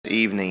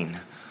evening.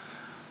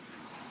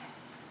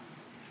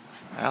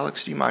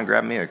 Alex, do you mind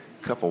grabbing me a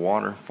cup of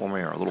water for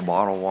me, or a little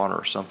bottle of water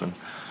or something?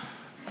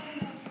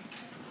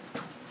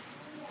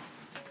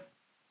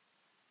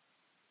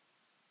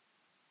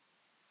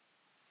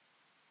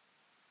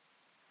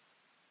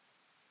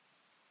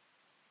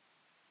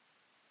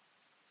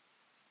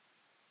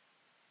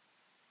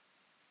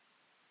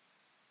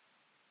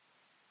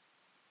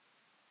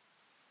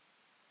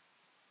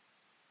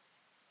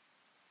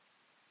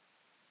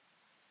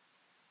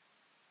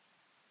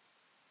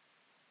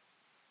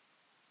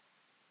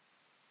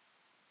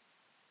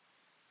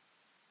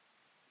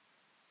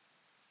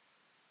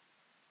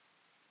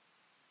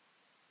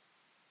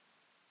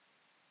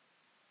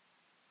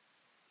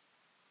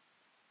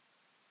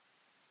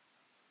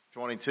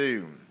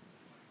 $22.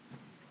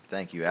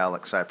 Thank you,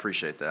 Alex. I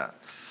appreciate that.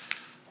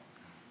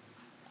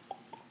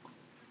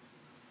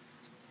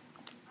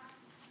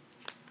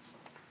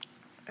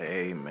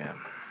 Amen.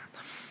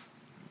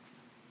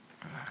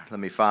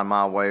 Let me find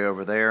my way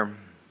over there.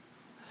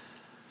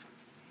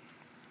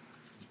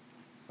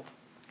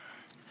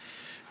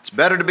 It's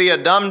better to be a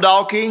dumb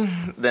donkey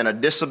than a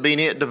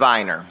disobedient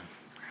diviner.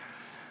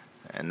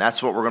 And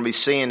that's what we're going to be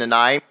seeing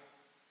tonight.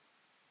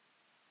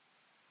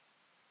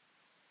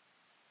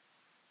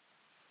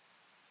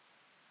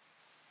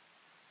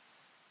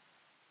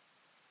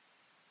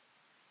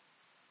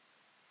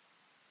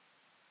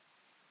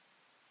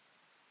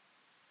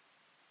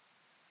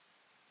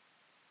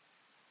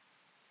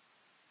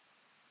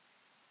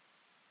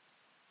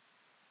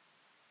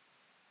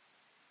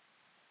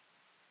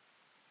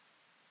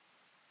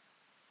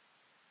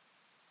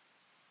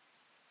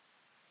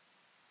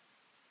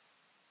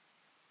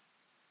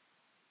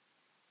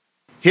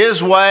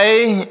 His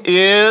way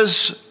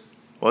is,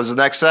 what does the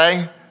next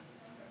say?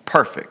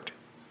 Perfect.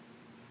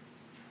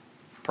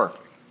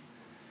 Perfect.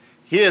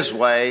 His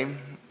way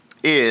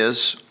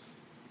is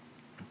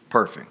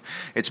perfect.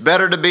 It's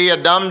better to be a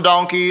dumb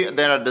donkey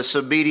than a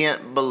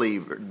disobedient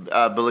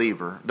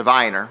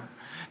diviner.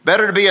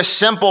 Better to be a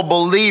simple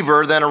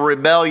believer than a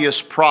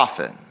rebellious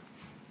prophet.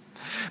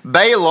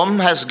 Balaam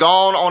has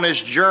gone on his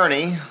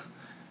journey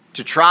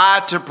to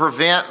try to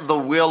prevent the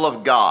will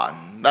of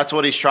God. That's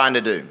what he's trying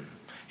to do.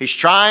 He's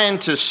trying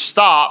to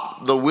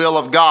stop the will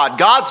of God.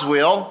 God's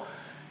will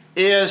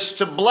is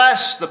to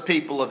bless the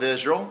people of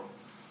Israel.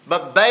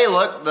 But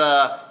Balak,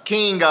 the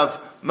king of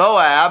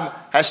Moab,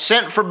 has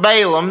sent for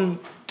Balaam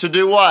to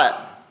do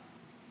what?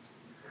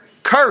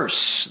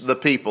 Curse the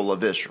people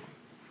of Israel.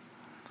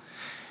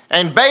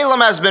 And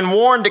Balaam has been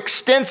warned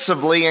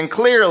extensively and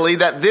clearly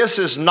that this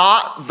is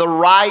not the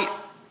right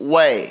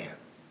way.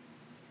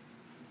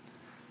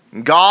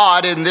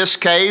 God, in this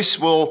case,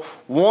 will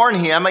warn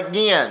him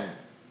again.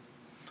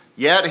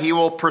 Yet he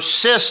will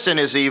persist in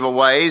his evil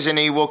ways, and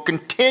he will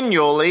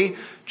continually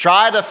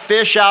try to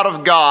fish out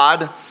of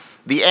God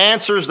the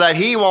answers that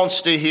he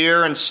wants to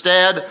hear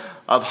instead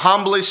of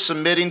humbly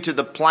submitting to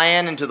the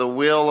plan and to the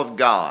will of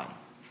God.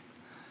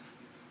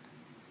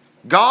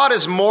 God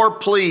is more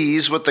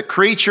pleased with the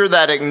creature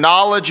that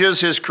acknowledges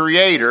his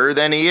Creator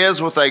than he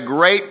is with a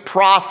great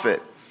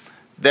prophet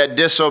that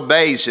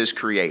disobeys his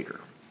Creator.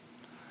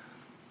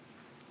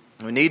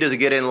 We need to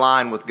get in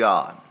line with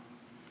God.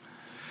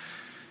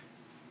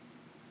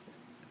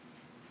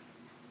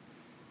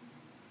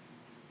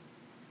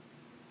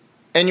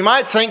 And you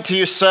might think to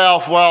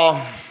yourself,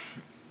 well,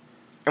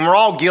 and we're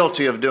all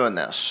guilty of doing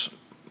this.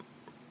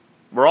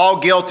 We're all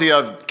guilty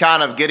of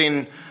kind of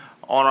getting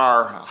on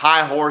our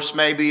high horse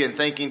maybe and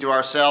thinking to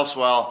ourselves,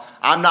 well,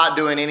 I'm not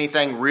doing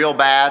anything real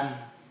bad.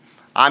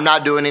 I'm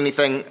not doing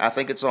anything, I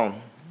think it's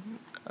on.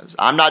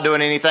 I'm not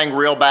doing anything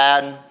real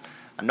bad.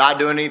 I'm not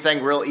doing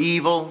anything real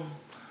evil.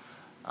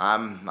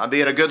 I'm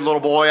being a good little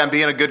boy. I'm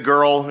being a good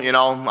girl. You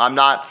know, I'm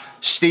not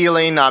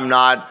stealing. I'm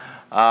not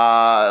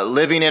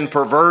living in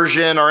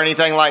perversion or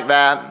anything like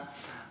that.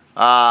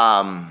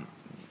 But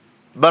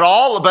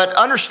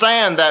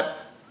understand that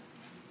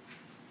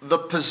the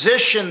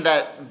position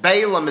that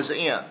Balaam is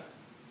in,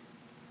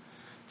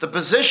 the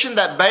position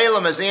that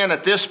Balaam is in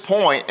at this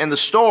point in the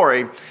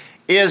story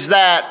is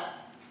that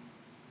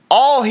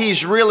all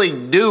he's really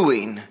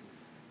doing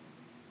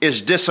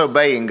is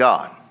disobeying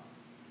God.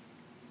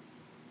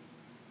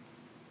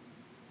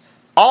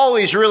 All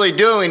he's really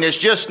doing is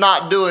just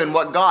not doing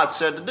what God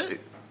said to do.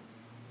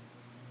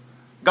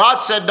 God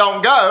said,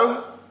 don't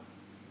go,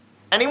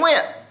 and he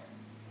went.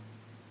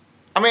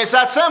 I mean, it's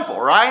that simple,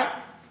 right?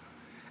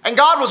 And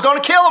God was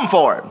going to kill him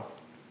for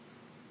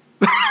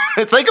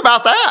it. Think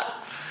about that.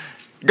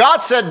 God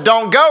said,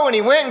 don't go, and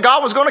he went, and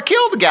God was going to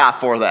kill the guy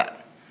for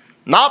that.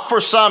 Not for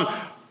some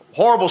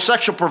horrible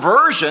sexual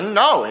perversion.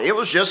 No, it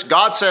was just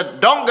God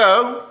said, don't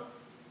go.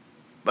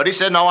 But he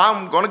said, no,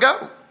 I'm going to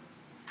go.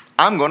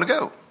 I'm going to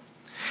go.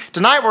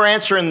 Tonight we're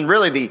answering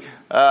really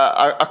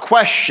a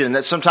question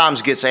that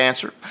sometimes gets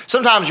answered.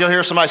 Sometimes you'll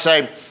hear somebody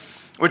say,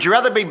 would you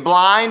rather be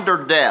blind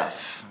or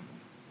deaf?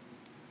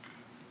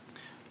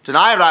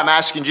 Tonight I'm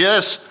asking you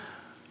this.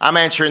 I'm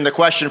answering the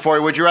question for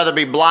you. Would you rather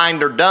be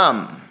blind or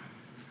dumb?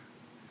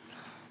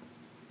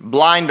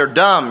 blind or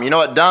dumb. You know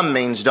what dumb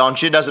means,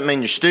 don't you? It doesn't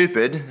mean you're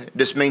stupid. It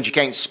just means you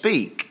can't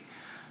speak.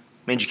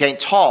 It means you can't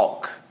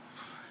talk.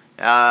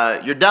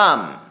 You're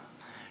dumb.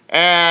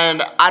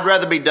 And I'd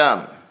rather be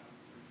dumb,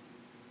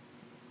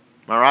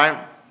 all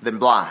right, than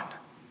blind.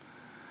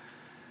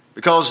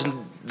 Because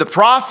the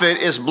prophet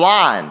is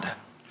blind,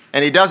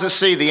 and he doesn't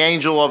see the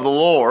angel of the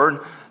Lord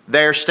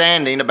there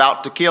standing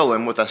about to kill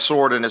him with a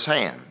sword in his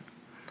hand.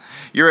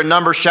 You're in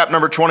Numbers chapter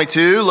number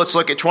 22. Let's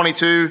look at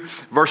 22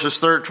 verses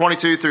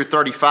 22 through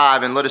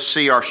 35, and let us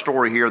see our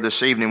story here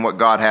this evening, what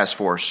God has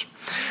for us.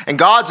 And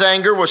God's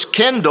anger was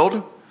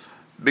kindled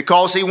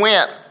because he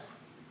went.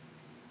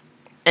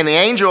 And the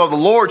angel of the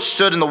Lord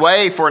stood in the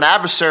way for an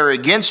adversary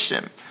against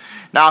him.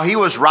 Now he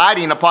was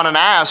riding upon an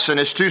ass, and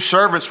his two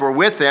servants were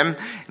with him.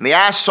 And the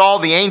ass saw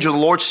the angel of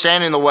the Lord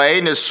standing in the way,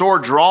 and his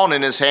sword drawn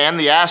in his hand.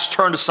 The ass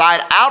turned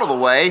aside out of the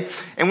way,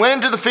 and went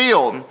into the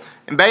field.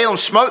 And Balaam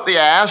smote the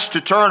ass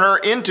to turn her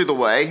into the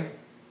way.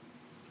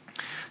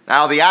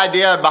 Now the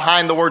idea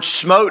behind the word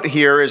smote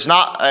here is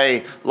not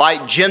a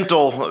light,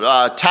 gentle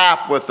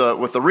tap with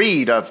a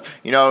reed of,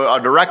 a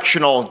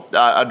directional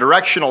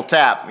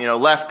tap,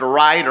 left or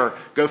right, or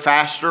go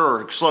faster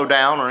or slow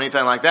down or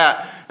anything like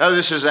that. No,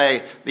 this is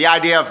the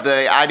idea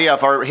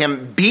of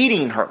him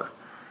beating her,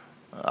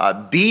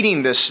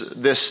 beating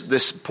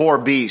this poor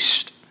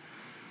beast.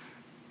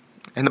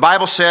 And the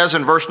Bible says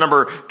in verse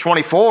number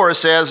 24, it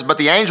says, "But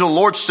the angel of the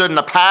Lord stood in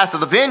the path of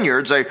the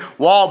vineyards, a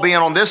wall being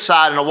on this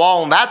side and a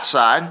wall on that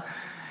side.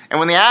 And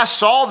when the ass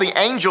saw the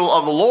angel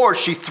of the Lord,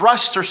 she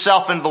thrust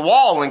herself into the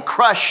wall and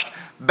crushed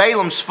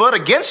Balaam's foot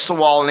against the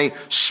wall, and he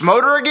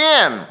smote her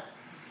again. And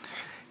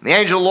the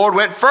angel of the Lord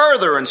went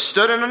further and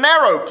stood in a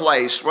narrow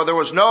place where there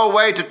was no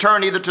way to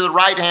turn either to the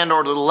right hand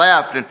or to the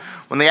left. And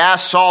when the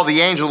ass saw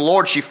the angel of the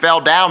Lord, she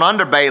fell down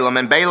under Balaam,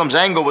 and Balaam's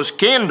anger was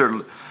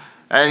kindled.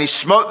 And he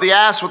smote the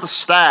ass with a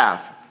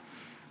staff.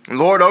 And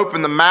the Lord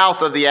opened the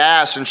mouth of the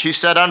ass, and she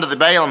said unto the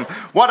Balaam,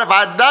 What have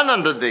I done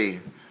unto thee?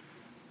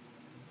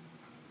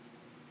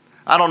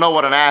 I don't know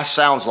what an ass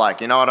sounds like,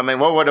 you know what I mean?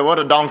 What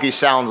a donkey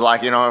sounds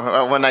like,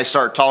 when they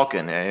start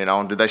talking,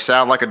 Do they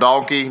sound like a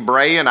donkey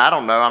braying? I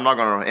don't know. I'm not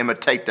going to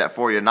imitate that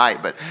for you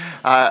tonight, but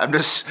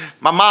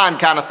my mind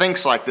kind of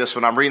thinks like this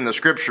when I'm reading the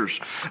scriptures.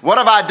 What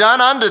have I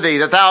done unto thee,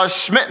 that thou hast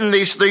smitten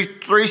these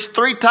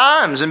three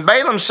times? And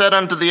Balaam said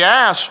unto the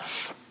ass,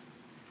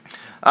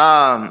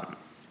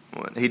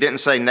 he didn't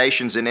say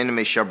nations and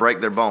enemies shall break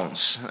their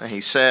bones.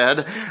 He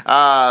said,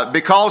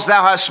 because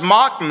thou hast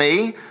mocked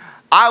me,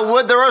 I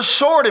would there were a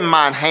sword in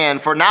mine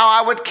hand, for now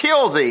I would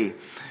kill thee.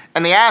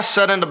 And the ass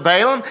said unto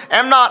Balaam,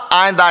 Am not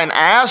I thine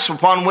ass,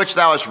 upon which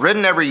thou hast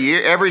ridden every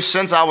year,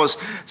 since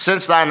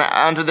thine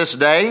unto this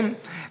day?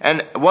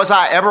 And was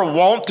I ever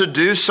wont to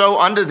do so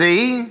unto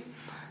thee?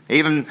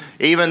 Even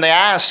the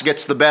ass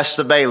gets the best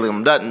of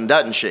Balaam,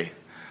 doesn't she?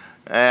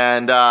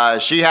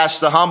 And she has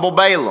to humble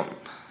Balaam.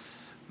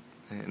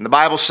 And the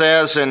Bible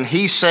says, and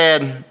he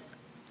said,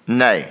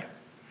 Nay.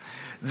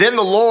 Then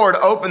the Lord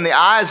opened the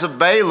eyes of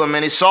Balaam,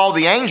 and he saw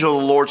the angel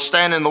of the Lord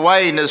stand in the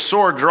way, and his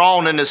sword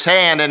drawn in his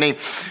hand, and he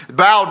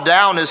bowed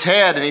down his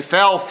head, and he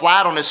fell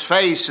flat on his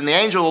face. And the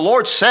angel of the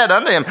Lord said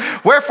unto him,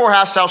 Wherefore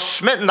hast thou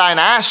smitten thine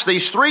ass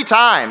these 3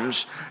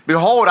 times?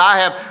 Behold,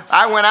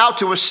 I went out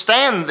to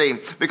withstand thee,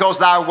 because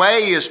thy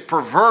way is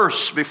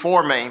perverse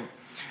before me.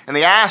 And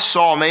the ass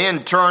saw me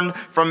and turned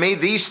from me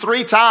these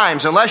 3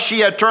 times. Unless she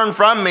had turned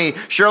from me,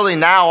 surely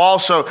now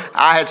also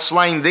I had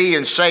slain thee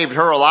and saved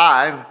her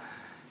alive.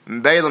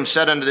 And Balaam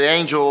said unto the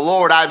angel of the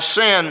Lord, I have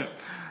sinned,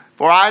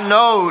 for I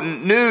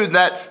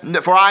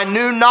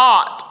knew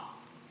not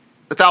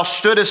that thou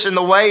stoodest in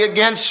the way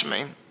against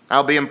me.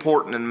 That'll be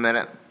important in a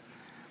minute.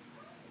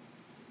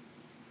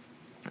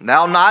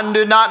 Thou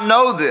did not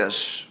know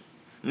this.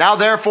 Now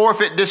therefore,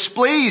 if it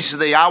displease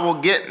thee, I will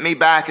get me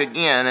back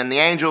again. And the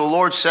angel of the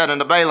Lord said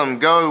unto Balaam,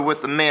 Go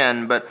with the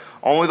men, but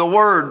only the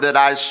word that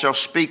I shall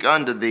speak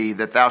unto thee,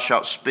 that thou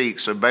shalt speak.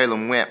 So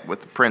Balaam went with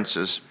the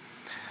princes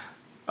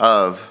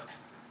of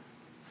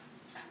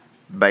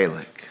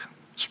Balak.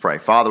 Let's pray.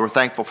 Father, we're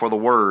thankful for the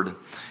word. And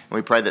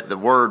we pray that the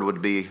word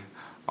would be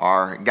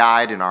our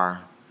guide and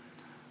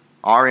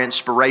our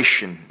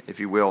inspiration,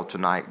 if you will,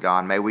 tonight,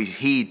 God. May we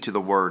heed to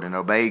the word and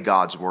obey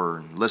God's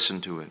word and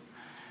listen to it.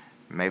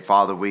 May,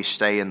 Father, we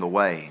stay in the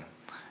way.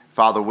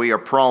 Father, we are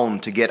prone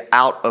to get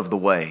out of the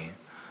way.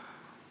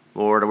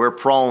 Lord, we're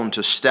prone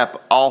to step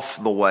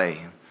off the way.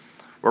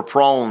 We're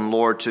prone,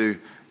 Lord, to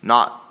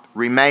not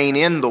remain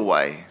in the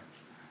way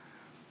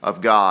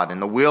of God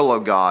and the will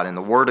of God and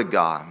the word of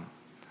God.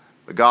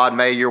 But God,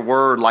 may your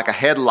word, like a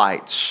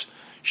headlights,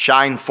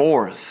 shine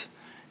forth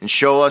and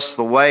show us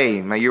the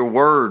way. May your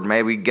word,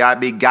 may we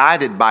be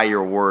guided by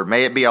your word.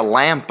 May it be a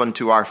lamp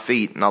unto our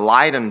feet and a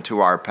light unto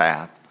our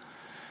path.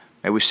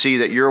 May we see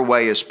that your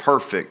way is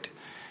perfect.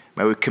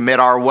 May we commit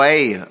our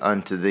way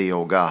unto thee,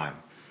 O God.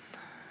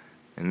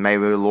 And may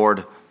we,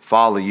 Lord,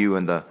 follow you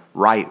in the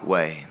right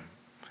way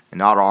and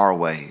not our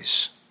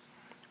ways.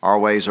 Our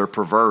ways are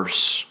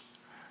perverse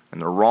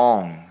and they're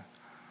wrong.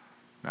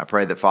 And I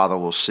pray that, Father,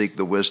 we'll seek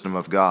the wisdom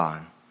of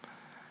God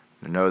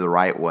to know the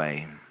right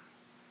way.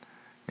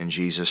 In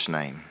Jesus'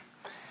 name,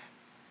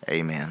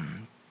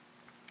 amen.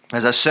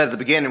 As I said at the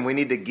beginning, we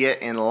need to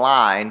get in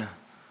line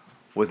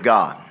with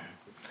God.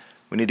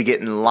 We need to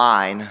get in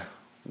line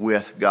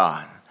with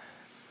God.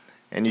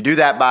 And you do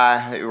that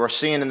by, we're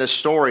seeing in this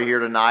story here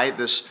tonight,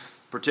 this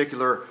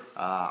particular,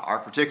 our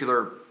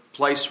particular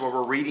place where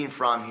we're reading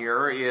from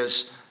here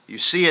is, you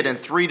see it in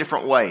three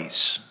different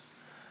ways.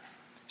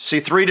 See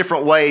three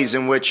different ways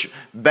in which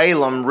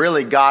Balaam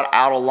really got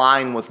out of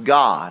line with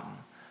God,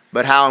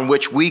 but how in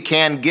which we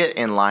can get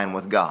in line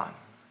with God.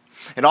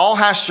 It all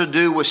has to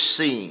do with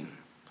seeing.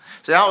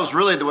 So that was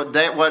really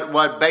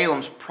what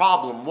Balaam's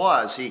problem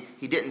was. He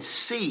didn't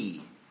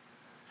see.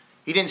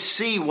 He didn't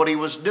see what he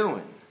was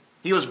doing.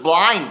 He was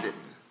blinded.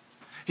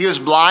 He was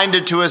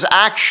blinded to his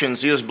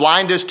actions. He was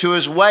blinded to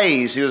his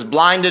ways. He was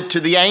blinded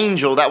to the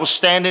angel that was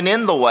standing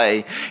in the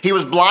way. He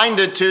was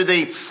blinded to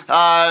the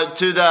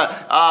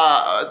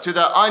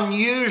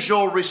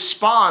unusual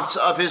response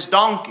of his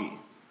donkey.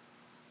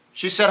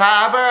 She said,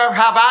 have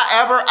I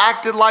ever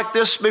acted like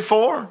this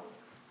before?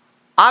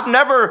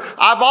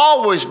 I've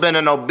always been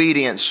an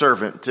obedient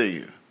servant to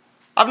you.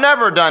 I've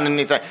never done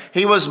anything.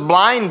 He was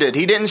blinded.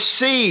 He didn't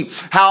see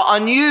how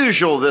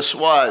unusual this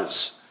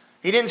was.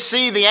 He didn't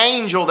see the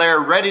angel there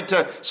ready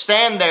to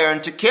stand there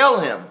and to kill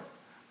him.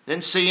 He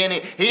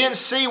didn't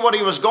see what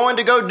he was going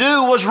to go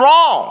do was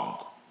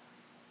wrong.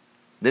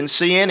 Didn't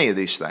see any of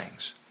these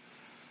things.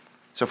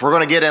 So if we're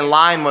going to get in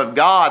line with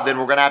God, then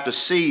we're going to have to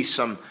see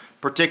some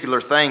particular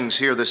things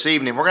here this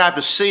evening. We're going to have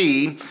to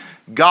see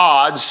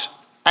God's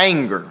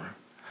anger.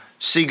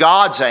 See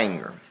God's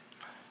anger.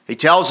 He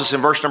tells us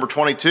in verse number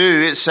 22,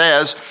 it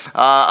says,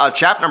 of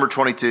chapter number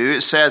 22,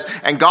 it says,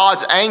 and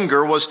God's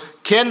anger was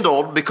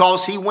kindled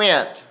because he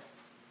went.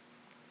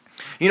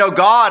 You know,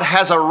 God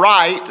has a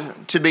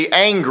right to be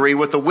angry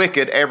with the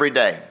wicked every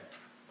day.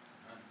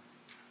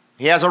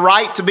 He has a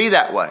right to be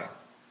that way.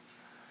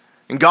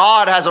 And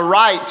God has a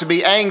right to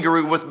be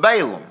angry with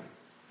Balaam.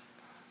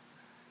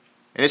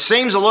 And it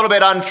seems a little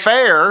bit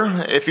unfair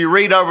if you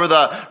read over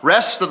the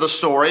rest of the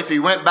story. If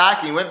you went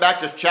back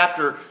to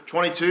chapter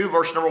 22,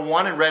 verse number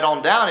 1 and read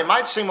on down, it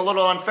might seem a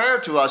little unfair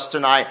to us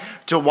tonight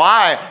to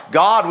why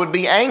God would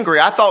be angry.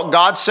 I thought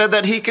God said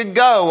that he could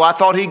go. I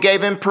thought he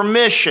gave him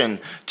permission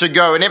to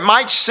go. And it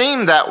might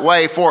seem that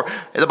way, for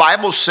the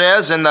Bible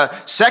says in the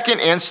second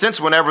instance,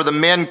 whenever the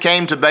men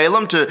came to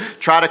Balaam to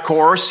try to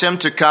coerce him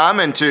to come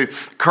and to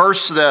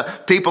curse the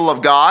people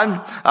of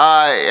God,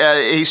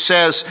 he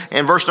says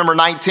in verse number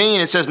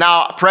 19, it says,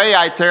 now pray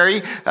I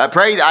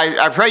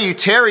pray you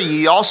tarry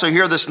ye also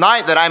here this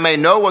night, that I may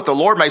know what the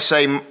Lord may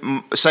say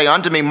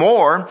unto me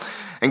more.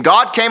 And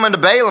God came unto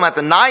Balaam at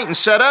the night and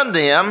said unto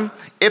him,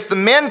 if the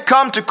men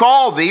come to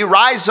call thee,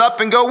 rise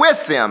up and go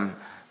with them.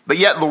 But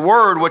yet the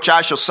word which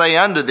I shall say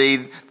unto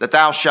thee, that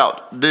thou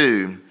shalt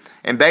do.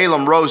 And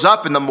Balaam rose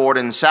up in the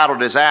morning and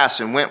saddled his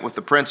ass and went with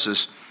the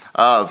princes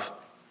of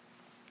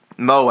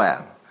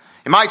Moab.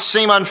 It might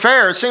seem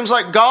unfair. It seems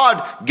like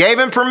God gave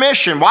him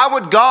permission. Why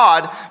would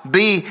God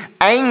be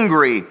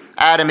angry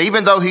at him,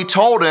 even though he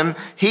told him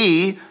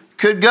he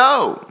could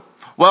go?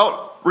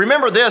 Well,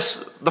 remember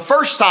this. The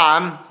first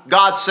time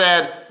God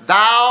said,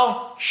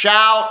 thou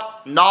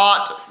shalt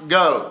not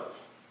go.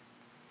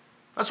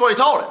 That's what he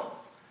told him.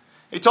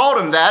 He told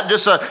him that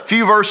just a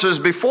few verses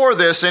before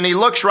this, and he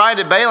looks right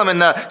at Balaam in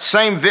the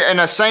same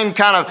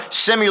kind of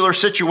similar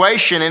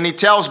situation, and he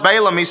tells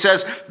Balaam, he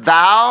says,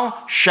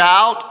 thou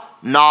shalt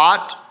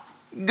not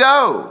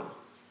go.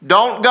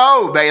 Don't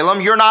go,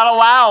 Balaam. You're not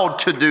allowed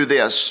to do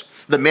this.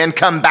 The men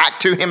come back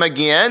to him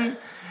again,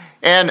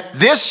 and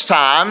this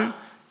time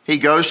he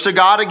goes to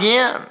God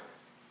again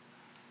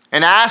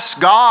and asks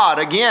God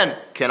again,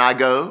 can I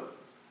go?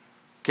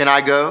 Can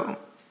I go?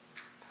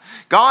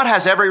 God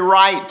has every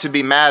right to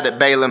be mad at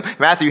Balaam.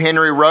 Matthew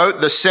Henry wrote,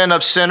 the sin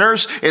of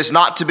sinners is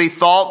not to be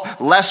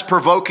thought less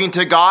provoking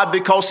to God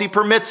because he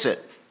permits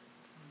it.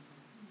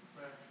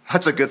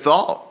 That's a good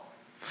thought.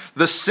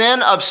 The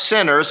sin of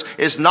sinners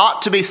is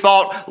not to be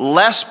thought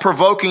less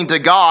provoking to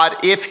God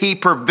if he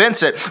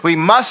prevents it. We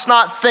must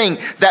not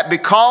think that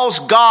because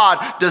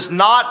God does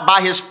not,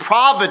 by his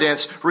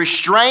providence,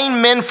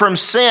 restrain men from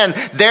sin,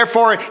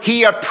 therefore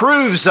he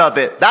approves of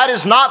it. That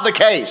is not the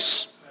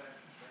case.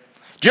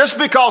 Just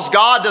because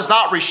God does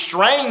not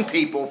restrain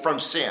people from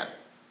sin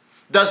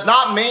does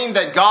not mean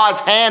that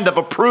God's hand of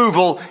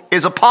approval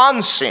is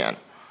upon sin,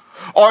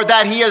 or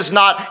that he is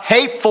not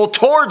hateful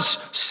towards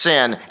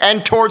sin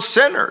and towards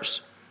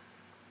sinners.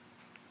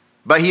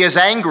 But he is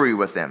angry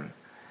with them.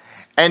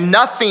 And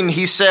nothing,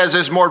 he says,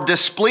 is more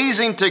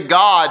displeasing to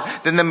God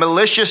than the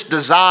malicious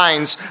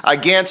designs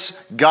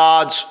against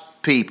God's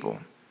people.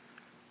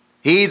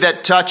 He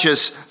that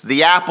touches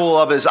the apple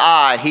of his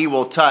eye, he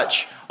will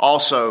touch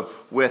also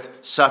with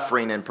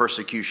suffering and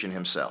persecution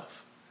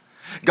himself.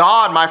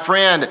 God, my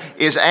friend,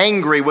 is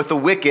angry with the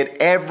wicked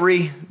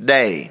every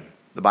day,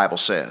 the Bible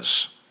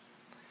says.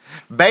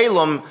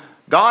 Balaam,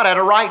 God had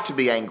a right to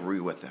be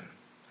angry with him.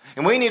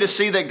 And we need to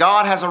see that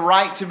God has a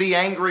right to be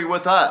angry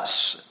with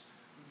us.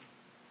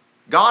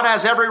 God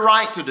has every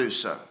right to do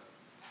so.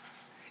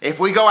 If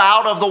we go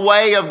out of the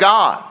way of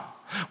God,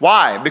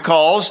 Why?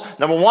 Because,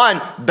 number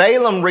one,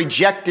 Balaam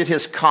rejected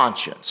his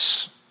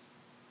conscience.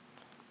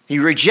 He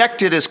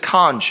rejected his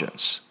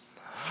conscience.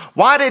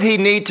 Why did he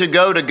need to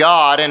go to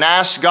God and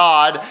ask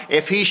God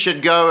if he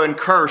should go and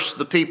curse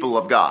the people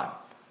of God?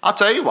 I'll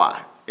tell you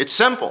why. It's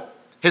simple.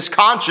 His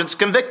conscience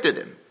convicted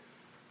him.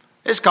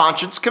 His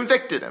conscience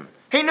convicted him.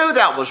 He knew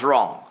that was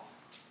wrong.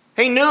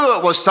 He knew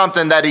it was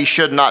something that he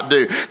should not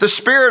do. The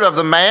spirit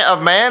of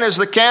man is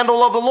the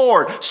candle of the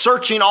Lord,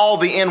 searching all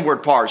the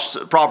inward parts.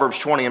 Proverbs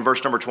 20 and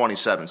verse number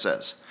 27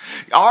 says.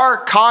 Our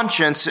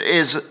conscience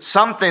is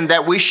something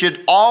that we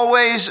should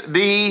always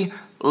be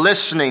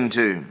listening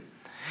to.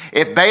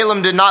 If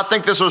Balaam did not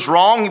think this was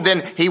wrong,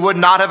 then he would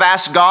not have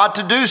asked God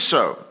to do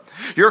so.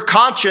 Your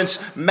conscience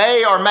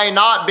may or may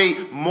not be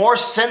more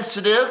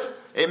sensitive.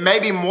 It may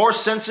be more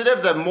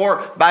sensitive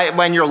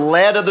when you're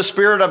led of the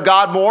Spirit of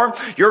God more.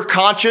 Your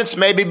conscience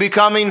may be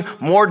becoming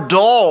more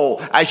dull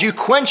as you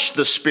quench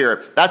the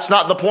Spirit. That's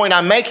not the point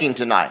I'm making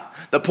tonight.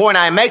 The point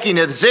I'm making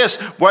is this: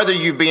 whether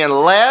you're being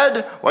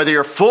led, whether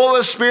you're full of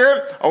the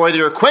Spirit, or whether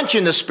you're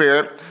quenching the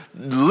Spirit,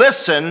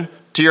 listen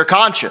to your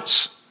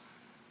conscience.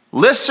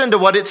 Listen to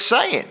what it's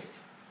saying.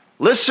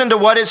 Listen to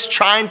what it's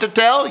trying to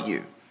tell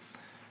you.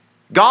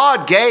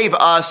 God gave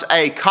us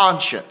a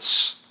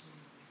conscience.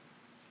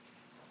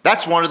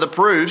 That's one of the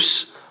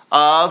proofs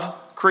of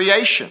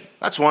creation.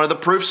 That's one of the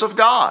proofs of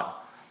God.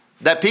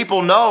 That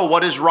people know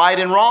what is right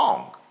and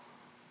wrong.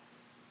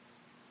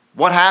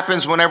 What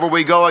happens whenever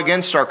we go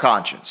against our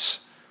conscience?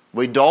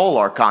 We dull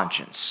our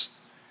conscience.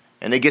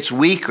 And it gets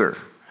weaker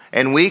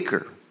and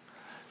weaker.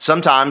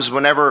 Sometimes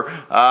whenever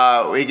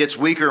it gets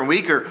weaker and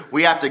weaker,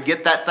 we have to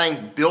get that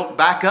thing built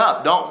back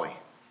up, don't we?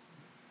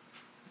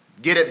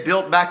 Get it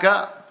built back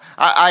up.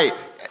 I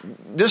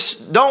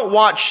just don't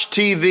watch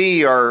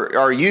TV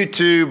or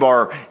YouTube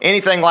or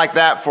anything like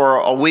that for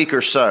a week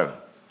or so,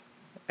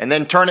 and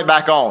then turn it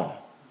back on.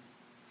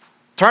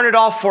 Turn it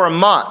off for a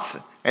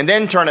month, and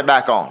then turn it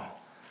back on,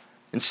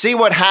 and see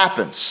what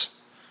happens.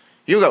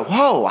 You go,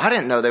 whoa, I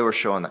didn't know they were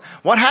showing that.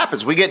 What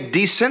happens? We get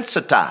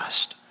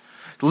desensitized.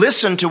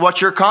 Listen to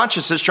what your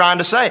conscience is trying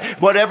to say.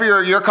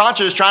 Whatever your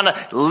conscience is trying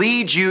to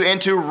lead you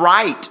into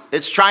right.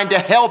 It's trying to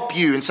help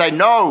you and say,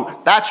 no,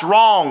 that's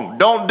wrong.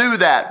 Don't do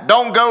that.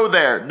 Don't go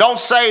there. Don't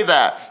say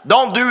that.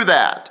 Don't do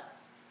that.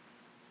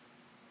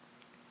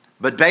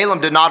 But Balaam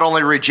did not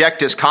only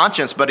reject his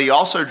conscience, but he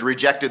also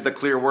rejected the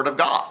clear word of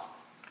God.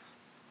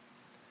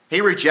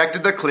 He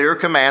rejected the clear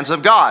commands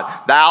of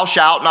God. Thou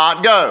shalt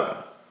not go.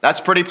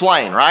 That's pretty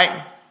plain,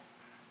 right?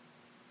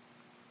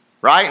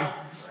 Right?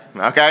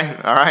 Okay,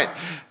 all right.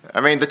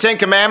 I mean, the Ten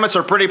Commandments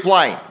are pretty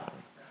plain.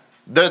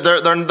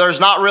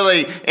 There's not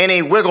really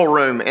any wiggle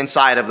room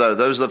inside of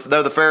those.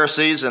 Though the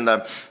Pharisees and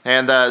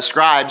the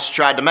scribes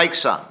tried to make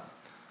some.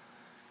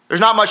 There's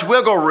not much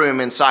wiggle room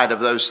inside of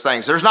those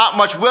things. There's not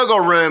much wiggle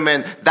room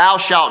in thou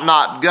shalt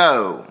not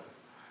go.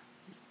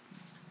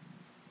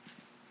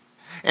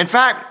 In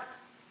fact,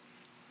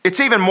 it's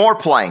even more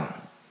plain.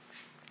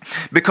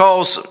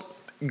 Because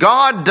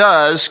God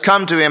does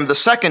come to him the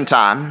second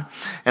time,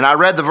 and I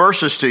read the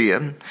verses to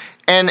you,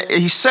 and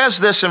he says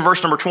this in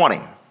verse number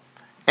 20.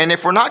 And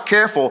if we're not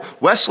careful, John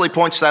Wesley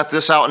points out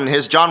this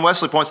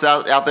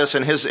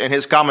in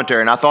his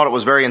commentary, and I thought it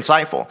was very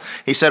insightful.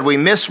 He said, we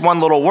miss one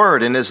little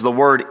word, and is the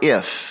word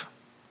if.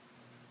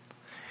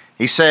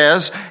 He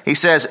says,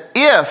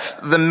 if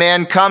the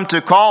men come to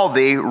call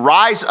thee,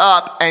 rise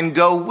up and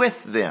go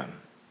with them.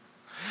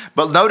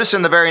 But notice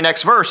in the very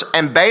next verse,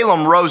 and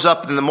Balaam rose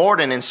up in the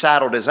morning and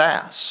saddled his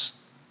ass.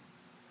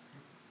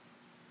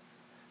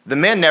 The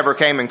men never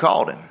came and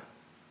called him.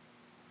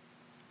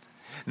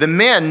 The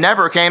men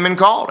never came and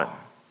called him.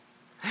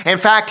 In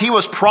fact, he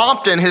was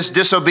prompt in his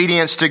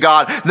disobedience to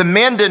God. The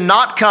men did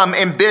not come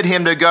and bid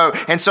him to go.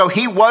 And so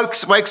he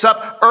wakes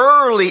up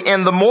early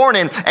in the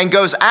morning and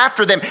goes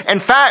after them. In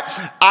fact,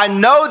 I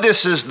know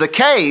this is the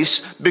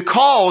case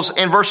because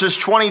in verses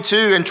 22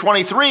 and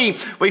 23,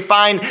 we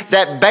find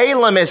that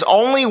Balaam is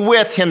only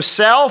with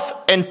himself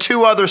and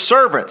two other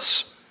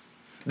servants.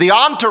 The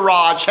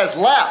entourage has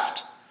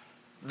left.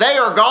 They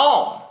are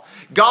gone.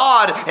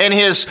 God in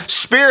his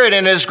spirit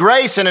and his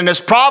grace and in his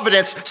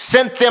providence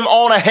sent them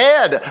on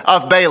ahead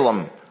of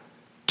Balaam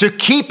to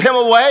keep him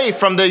away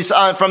from these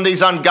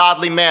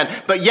ungodly men.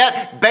 But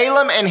yet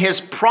Balaam in his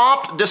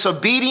prompt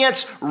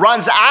disobedience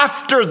runs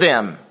after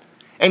them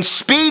and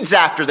speeds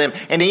after them.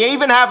 And he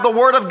even have the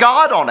word of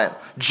God on it.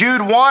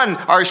 Jude 1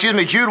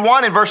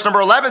 in verse number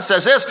 11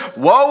 says this,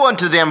 woe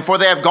unto them, for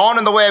they have gone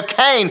in the way of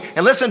Cain.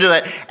 And listen to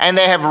it. And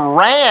they have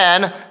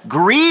ran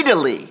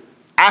greedily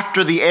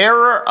after the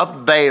error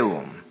of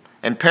Balaam,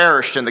 and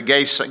perished in the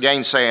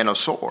gainsaying of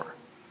Sor.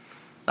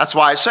 That's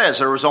why it says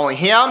there was only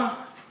him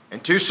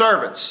and two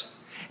servants.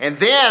 And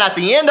then at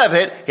the end of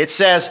it, it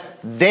says,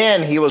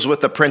 then he was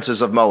with the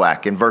princes of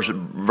Moab in verse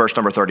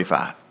number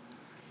 35.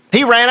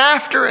 He ran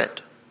after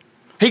it.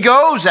 He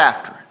goes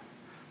after it.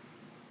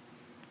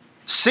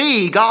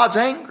 See God's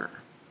anger.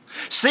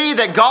 See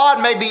that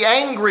God may be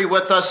angry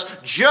with us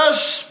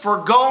just for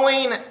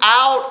going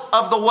out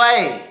of the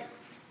way.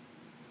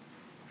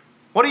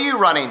 What are you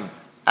running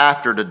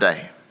after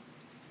today.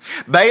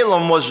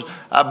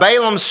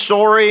 Balaam's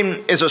story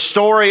is a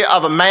story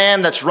of a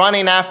man that's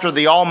running after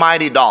the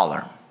almighty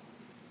dollar.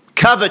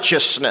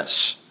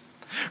 Covetousness.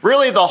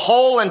 Really, the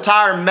whole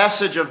entire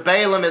message of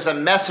Balaam is a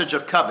message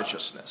of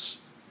covetousness.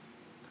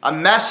 A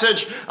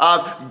message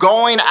of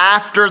going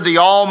after the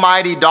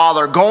almighty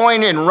dollar,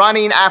 going and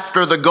running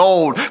after the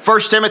gold.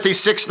 1 Timothy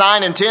 6,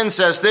 9 and 10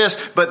 says this,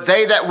 "But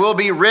they that will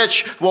be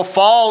rich will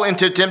fall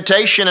into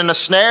temptation and a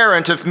snare,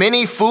 into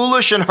many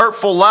foolish and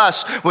hurtful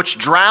lusts, which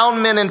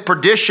drown men in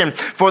perdition.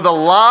 For the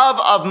love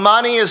of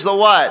money is the"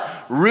 what?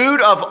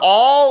 "Root of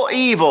all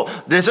evil."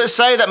 Does it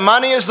say that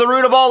money is the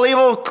root of all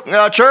evil,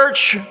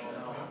 church?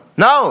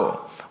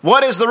 No.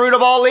 What is the root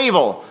of all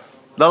evil?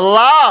 The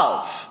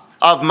love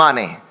of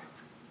money.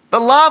 The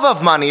love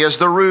of money is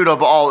the root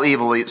of all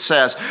evil, it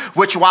says,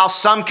 "which while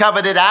some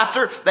coveted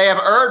after, they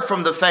have erred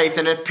from the faith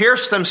and have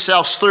pierced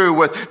themselves through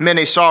with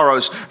many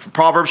sorrows."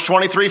 Proverbs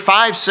 23,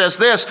 5 says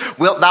this,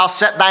 "Wilt thou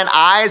set thine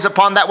eyes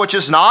upon that which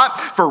is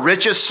not? For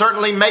riches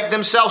certainly make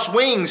themselves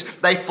wings.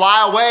 They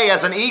fly away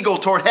as an eagle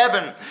toward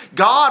heaven."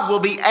 God will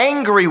be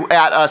angry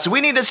at us.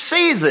 We need to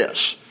see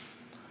this.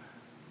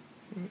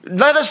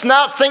 Let us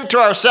not think to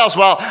ourselves,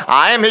 well,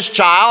 I am his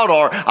child,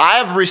 or I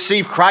have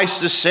received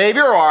Christ as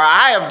Savior, or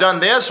I have done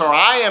this, or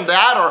I am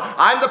that, or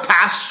I'm the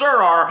pastor,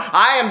 or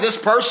I am this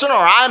person, or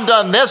I'm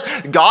done this.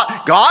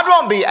 God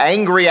won't be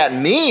angry at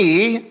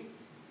me.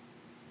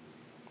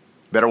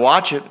 Better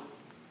watch it.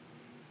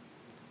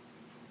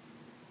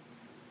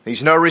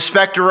 He's no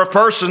respecter of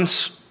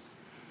persons.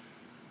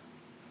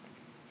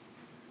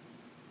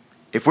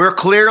 If we're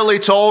clearly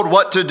told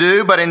what to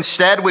do, but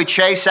instead we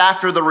chase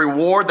after the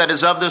reward that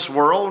is of this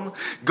world,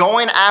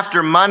 going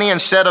after money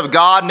instead of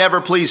God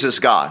never pleases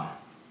God.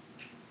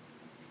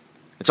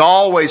 It's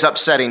always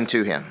upsetting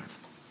to him.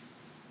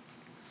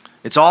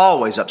 It's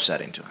always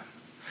upsetting to him.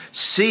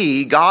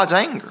 See God's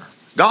anger.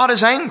 God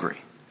is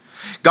angry.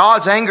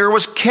 God's anger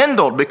was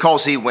kindled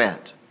because he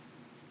went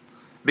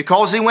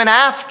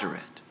after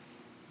it.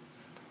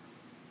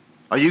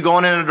 Are you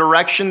going in a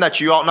direction that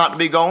you ought not to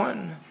be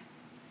going?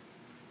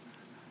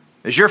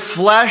 Is your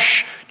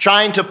flesh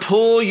trying to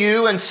pull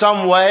you in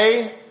some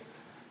way?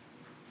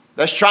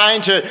 That's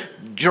trying to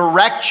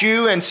direct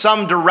you in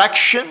some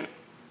direction?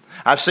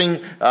 I've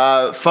seen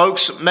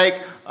folks make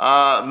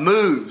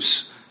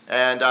moves.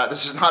 And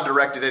this is not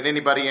directed at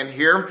anybody in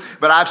here,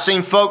 but I've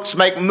seen folks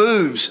make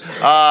moves,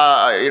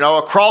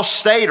 across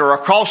state or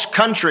across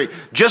country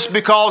just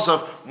because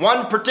of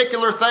one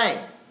particular thing.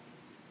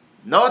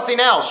 Nothing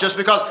else, just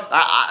because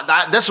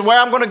this is where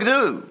I'm going to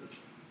do.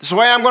 This is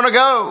where I'm going to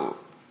go.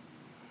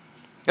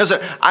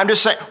 Listen, I'm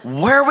just saying,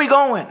 where are we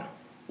going?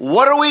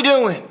 What are we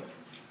doing?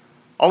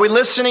 Are we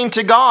listening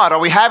to God? Are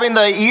we having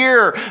the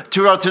ear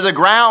to the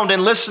ground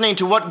and listening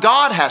to what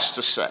God has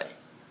to say?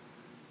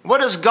 What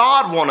does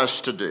God want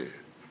us to do?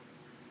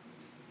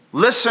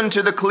 Listen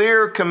to the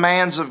clear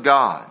commands of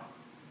God.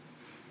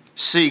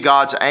 See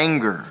God's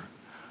anger,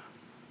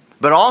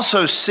 but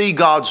also see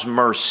God's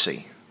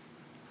mercy.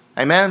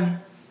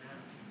 Amen?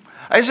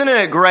 Isn't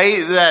it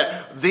great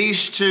that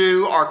these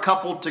two are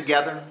coupled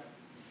together?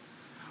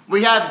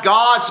 We have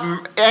God's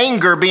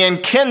anger being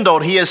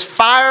kindled. He is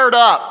fired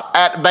up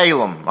at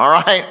Balaam, all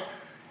right?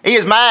 He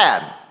is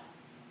mad,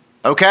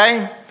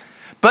 okay?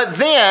 But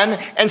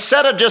then,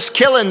 instead of just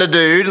killing the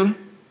dude,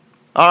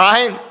 all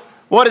right,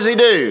 what does he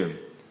do?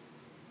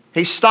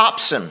 He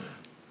stops him.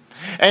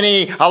 And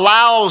he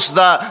allows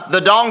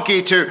the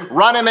donkey to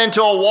run him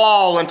into a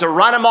wall and to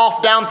run him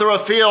off down through a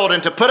field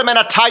and to put him in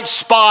a tight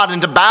spot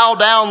and to bow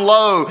down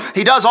low.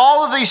 He does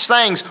all of these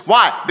things.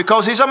 Why?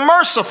 Because he's a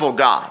merciful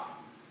God.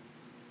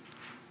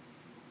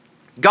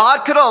 God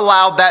could have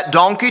allowed that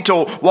donkey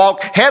to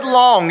walk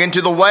headlong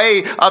into the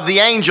way of the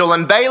angel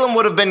and Balaam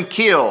would have been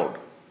killed.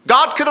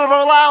 God could have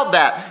allowed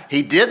that.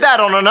 He did that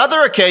on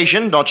another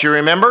occasion, don't you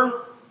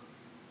remember?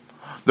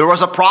 There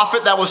was a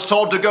prophet that was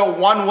told to go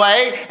one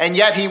way, and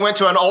yet he went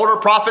to an older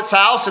prophet's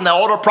house, and the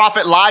older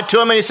prophet lied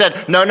to him, and he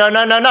said, no,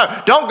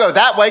 don't go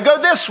that way,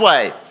 go this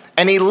way.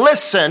 And he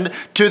listened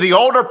to the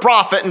older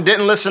prophet and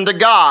didn't listen to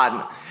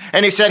God.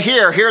 And he said,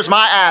 here's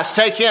my ass.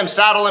 Take him,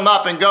 saddle him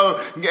up, and go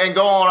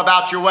on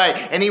about your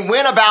way. And he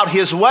went about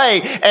his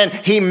way, and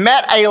he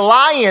met a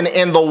lion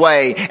in the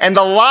way. And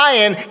the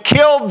lion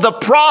killed the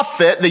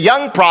prophet, the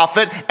young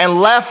prophet, and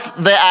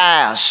left the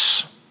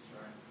ass.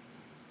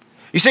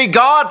 You see,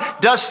 God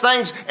does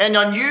things in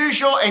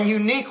unusual and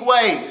unique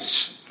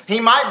ways. He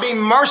might be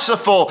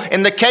merciful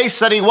in the case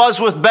that he was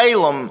with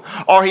Balaam,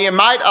 or he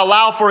might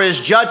allow for his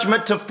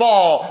judgment to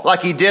fall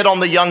like he did on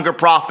the younger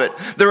prophet.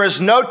 There is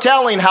no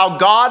telling how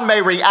God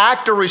may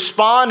react or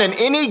respond in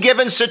any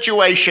given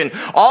situation.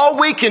 All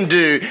we can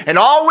do and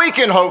all we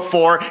can hope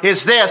for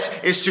is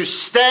to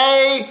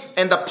stay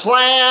in the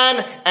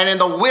plan and in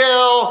the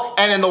will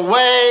and in the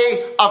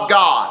way of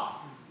God.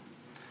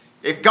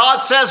 If God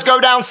says go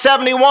down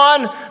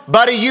 71,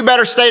 buddy, you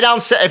better stay down.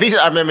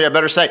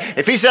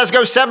 If he says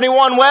go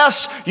 71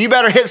 west, you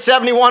better hit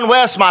 71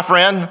 west, my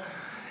friend.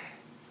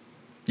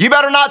 You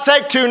better not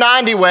take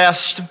 290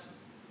 west.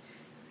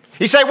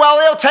 You say, well,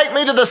 he'll take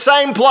me to the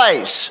same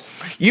place.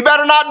 You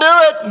better not do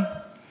it.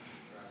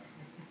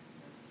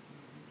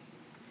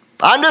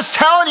 I'm just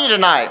telling you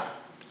tonight.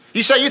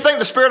 You say, you think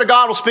the Spirit of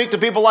God will speak to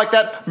people like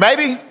that?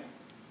 Maybe.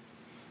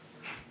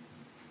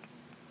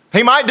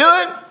 He might do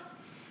it.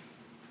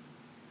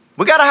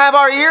 We got to have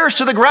our ears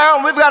to the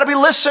ground. We've got to be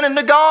listening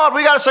to God.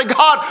 We got to say,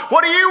 God,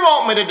 what do you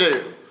want me to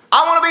do?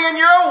 I want to be in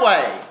your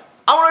way.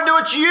 I want to do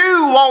what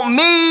you want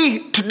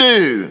me to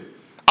do.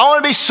 I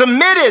want to be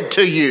submitted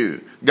to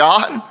you,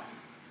 God.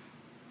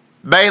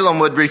 Balaam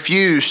would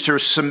refuse to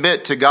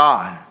submit to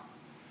God.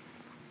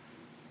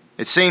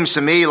 It seems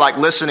to me like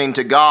listening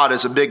to God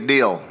is a big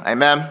deal.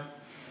 Amen?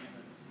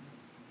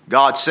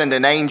 God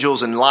sending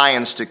angels and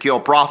lions to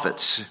kill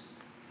prophets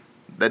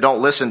that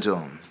don't listen to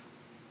him.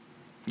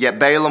 Yet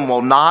Balaam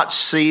will not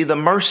see the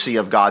mercy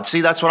of God.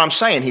 See, that's what I'm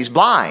saying. He's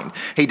blind.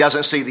 He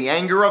doesn't see the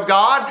anger of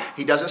God.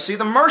 He doesn't see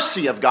the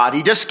mercy of God.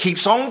 He just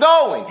keeps on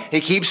going. He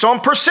keeps on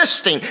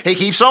persisting. He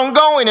keeps on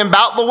going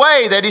about the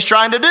way that he's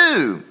trying to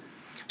do.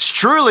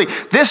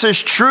 This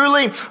is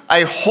truly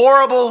a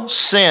horrible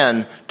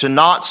sin to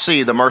not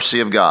see the mercy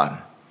of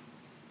God.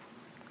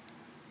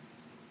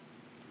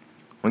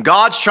 When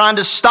God's trying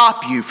to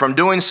stop you from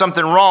doing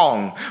something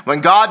wrong, when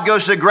God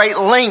goes to great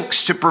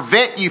lengths to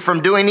prevent you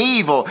from doing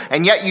evil,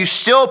 and yet you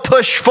still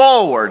push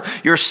forward,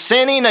 you're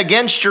sinning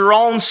against your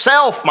own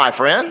self, my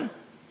friend.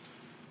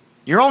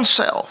 Your own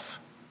self.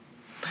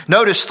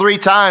 Notice 3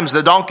 times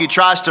the donkey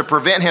tries to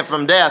prevent him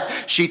from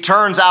death. She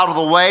turns out of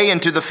the way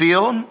into the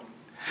field.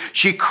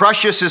 She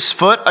crushes his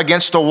foot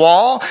against a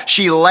wall.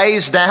 She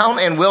lays down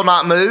and will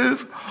not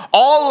move.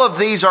 All of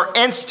these are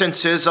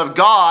instances of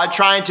God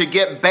trying to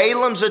get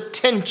Balaam's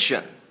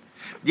attention.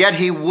 Yet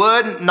he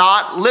would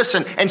not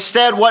listen.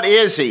 Instead, what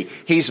is he?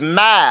 He's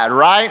mad,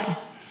 right?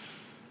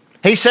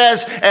 He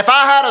says, if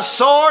I had a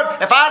sword,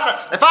 if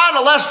I had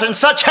left in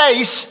such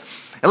haste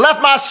and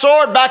left my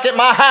sword back at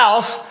my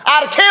house,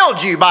 I'd have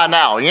killed you by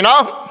now, you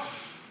know?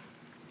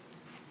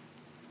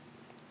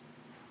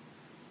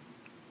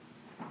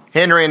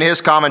 Henry in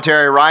his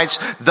commentary writes,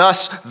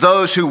 thus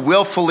those who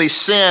willfully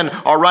sin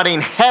are running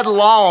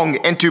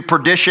headlong into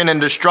perdition and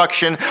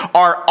destruction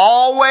are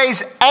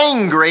always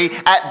angry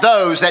at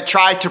those that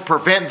try to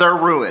prevent their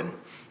ruin.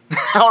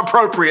 How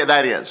appropriate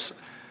that is.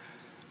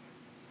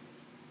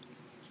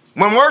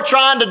 When we're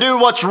trying to do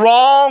what's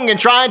wrong and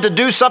trying to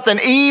do something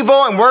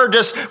evil and we're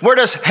just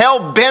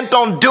hell-bent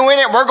on doing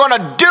it, we're going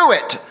to do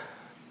it.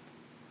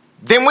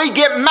 Then we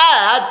get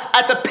mad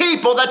at the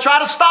people that try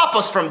to stop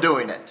us from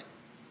doing it.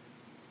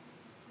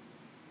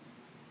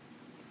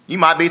 You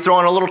might be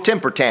throwing a little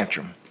temper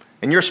tantrum.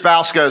 And your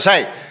spouse goes,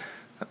 hey,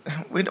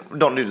 we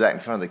don't do that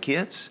in front of the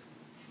kids.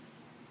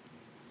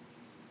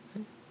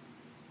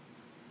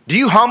 Do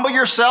you humble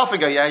yourself and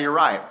go, yeah, you're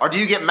right? Or do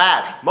you get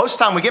mad? Most of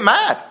the time we get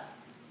mad.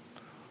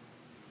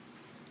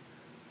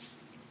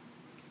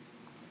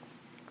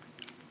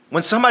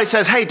 When somebody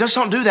says, hey, just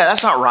don't do that.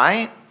 That's not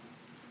right.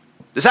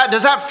 Does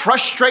that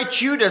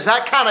frustrate you? Does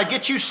that kind of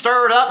get you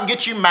stirred up and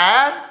get you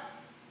mad?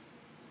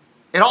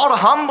 It ought to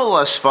humble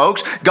us,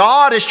 folks.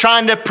 God is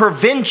trying to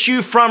prevent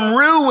you from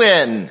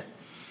ruin.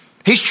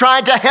 He's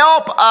trying to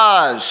help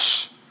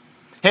us.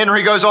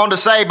 Henry goes on to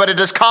say, but it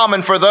is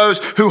common for those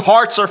whose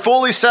hearts are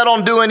fully set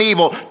on doing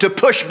evil to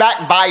push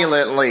back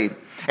violently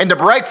and to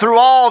break through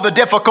all the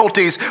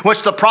difficulties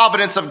which the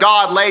providence of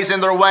God lays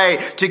in their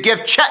way, to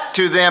give check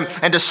to them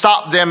and to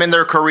stop them in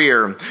their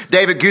career.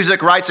 David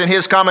Guzik writes in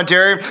his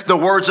commentary, the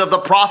words of the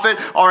prophet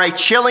are a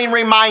chilling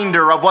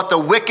reminder of what the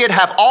wicked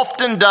have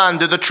often done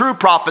to the true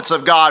prophets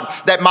of God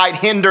that might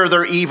hinder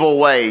their evil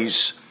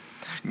ways.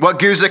 What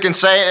Guzik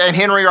and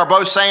Henry are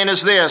both saying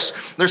is this.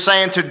 They're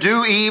saying to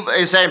do evil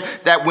is saying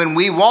that when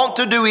we want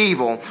to do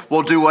evil,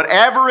 we'll do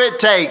whatever it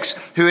takes,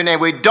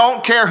 and we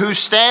don't care who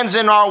stands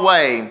in our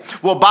way.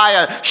 We'll buy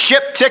a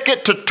ship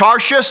ticket to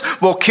Tarshish.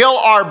 We'll kill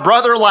our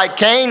brother like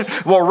Cain.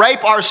 We'll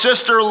rape our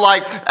sister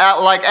like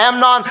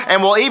Amnon,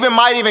 and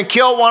might even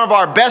kill one of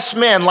our best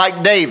men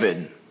like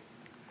David.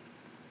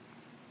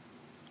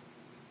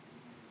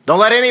 Don't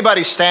let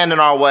anybody stand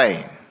in our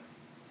way.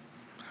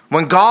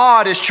 When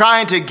God is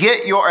trying to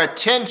get your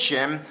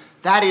attention,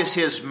 that is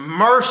His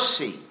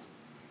mercy.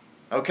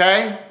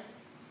 Okay?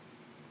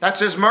 That's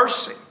His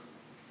mercy.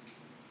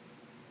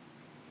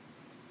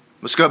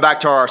 Let's go back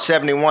to our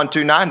 71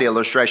 290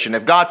 illustration.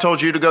 If God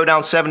told you to go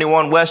down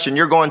 71 west and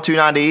you're going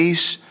 290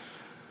 east,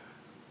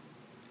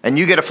 and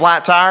you get a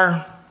flat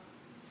tire,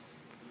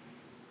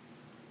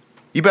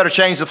 you better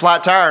change the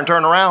flat tire and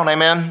turn around,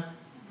 amen?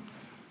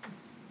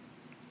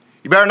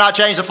 You better not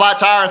change the flat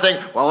tire and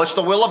think, well, it's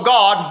the will of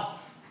God.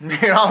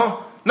 You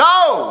know,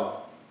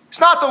 no, it's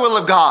not the will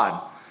of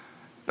God.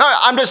 No,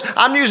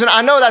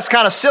 I know that's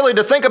kind of silly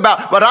to think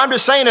about, but I'm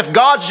just saying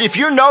if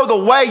you know the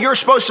way you're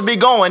supposed to be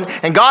going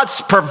and God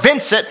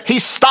prevents it, He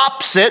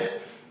stops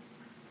it.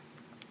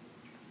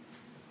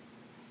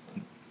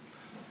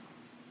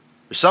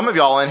 There's some of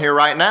y'all in here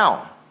right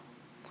now,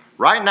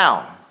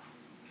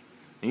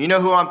 and you know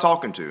who I'm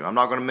talking to. I'm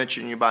not going to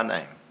mention you by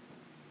name.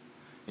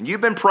 And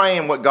you've been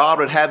praying what God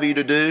would have you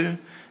to do,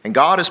 And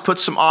God has put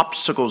some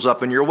obstacles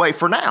up in your way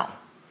for now.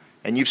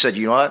 And you've said,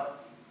 you know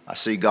what? I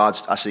see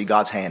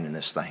God's hand in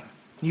this thing.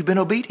 You've been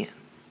obedient.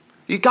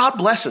 God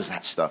blesses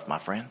that stuff, my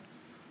friend.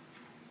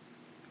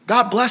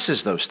 God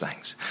blesses those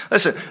things.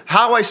 Listen,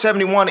 Highway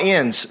 71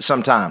 ends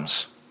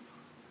sometimes.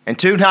 And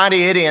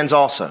 290, it ends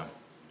also.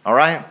 All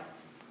right?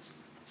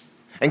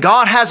 And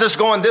God has us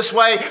going this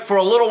way for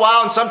a little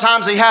while, and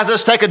sometimes He has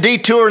us take a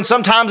detour, and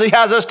sometimes He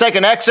has us take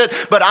an exit.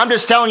 But I'm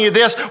just telling you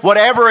this,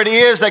 whatever it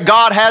is that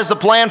God has the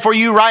plan for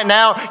you right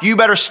now, you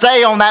better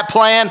stay on that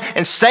plan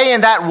and stay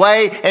in that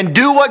way and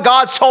do what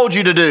God's told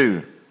you to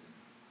do.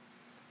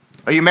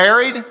 Are you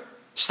married?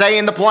 Stay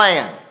in the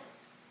plan.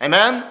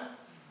 Amen?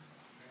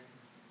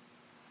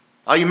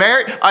 Are you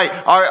married?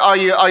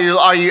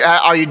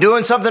 Are you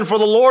doing something for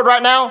the Lord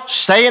right now?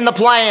 Stay in the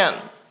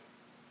plan.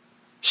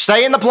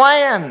 Stay in the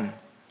plan.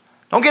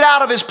 Don't get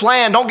out of His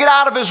plan. Don't get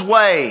out of His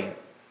way.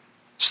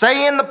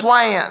 Stay in the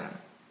plan.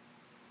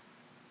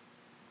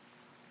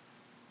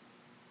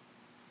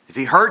 If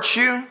He hurts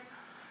you,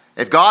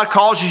 if God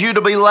causes you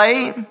to be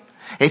late,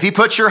 if He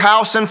puts your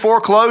house in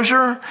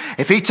foreclosure,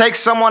 if He takes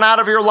someone out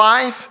of your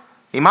life,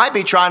 He might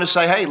be trying to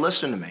say, hey,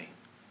 listen to me.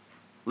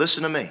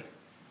 Listen to me.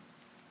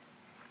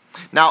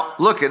 Now,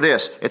 look at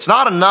this. It's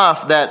not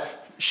enough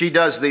that she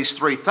does these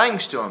three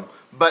things to him,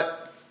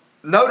 but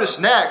notice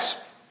next,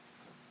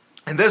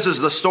 and this is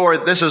the story,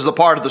 this is the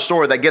part of the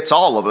story that gets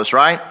all of us,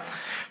 right?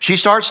 She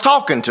starts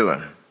talking to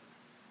him.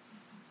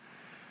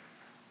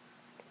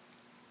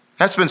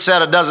 That's been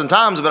said a dozen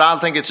times, but I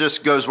think it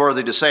just goes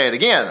worthy to say it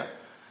again.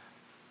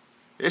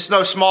 It's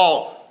no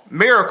small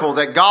miracle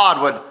that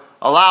God would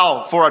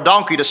allow for a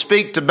donkey to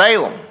speak to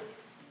Balaam.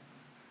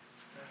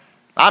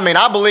 I mean,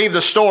 I believe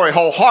the story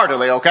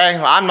wholeheartedly, okay?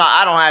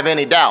 I don't have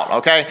any doubt,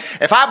 okay?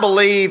 If I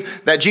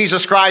believe that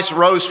Jesus Christ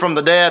rose from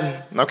the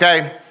dead,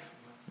 okay?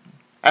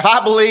 If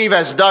I believe,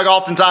 as Doug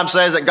oftentimes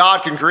says, that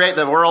God can create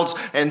the worlds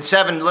in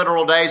 7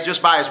 literal days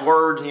just by His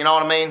word, you know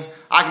what I mean?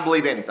 I can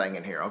believe anything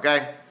in here,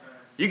 okay?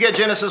 You get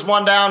Genesis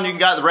 1 down, you can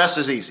get the rest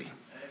is easy.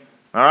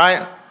 All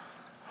right?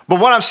 But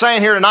what I'm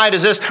saying here tonight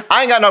is this: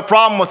 I ain't got no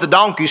problem with the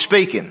donkey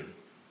speaking.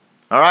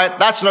 All right?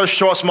 That's no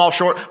small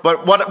short.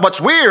 But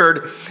what's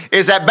weird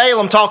is that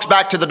Balaam talks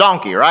back to the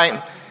donkey,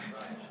 right?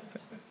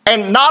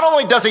 And not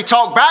only does he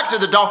talk back to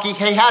the donkey,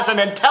 he has an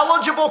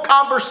intelligible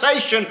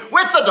conversation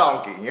with the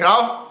donkey, you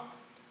know?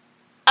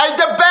 A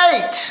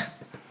debate.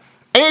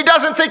 And he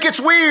doesn't think it's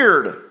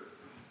weird.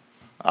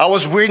 I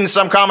was reading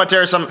some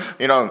commentary,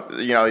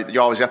 you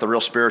always got the real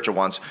spiritual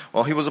ones.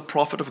 Well, he was a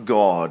prophet of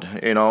God,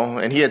 you know,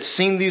 and he had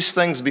seen these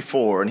things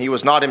before, and he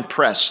was not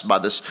impressed by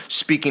this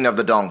speaking of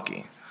the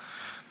donkey.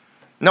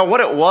 No,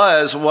 what it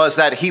was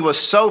that he was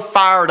so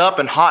fired up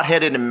and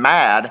hot-headed and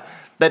mad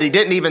that he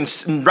didn't even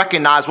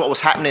recognize what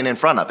was happening in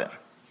front of him.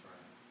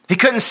 He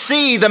couldn't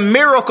see the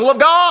miracle of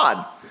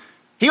God.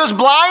 He was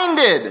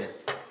blinded.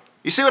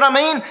 You see what I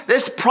mean?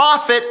 This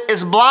prophet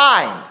is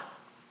blind.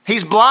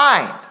 He's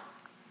blind.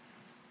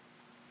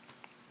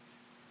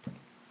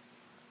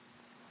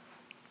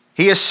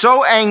 He is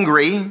so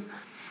angry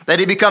that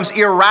he becomes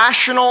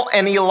irrational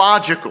and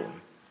illogical.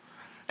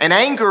 And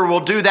anger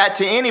will do that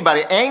to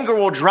anybody. Anger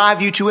will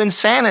drive you to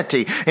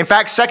insanity. In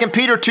fact, 2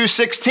 Peter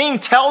 2:16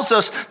 tells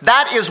us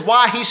that is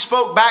why he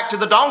spoke back to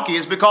the donkey,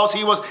 is because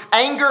he was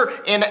in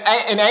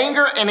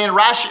anger and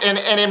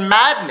in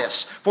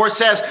madness. For it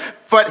says,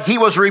 but he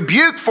was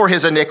rebuked for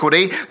his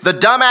iniquity. The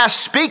dumbass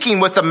speaking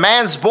with the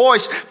man's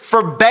voice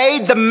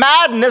forbade the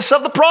madness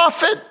of the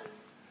prophet.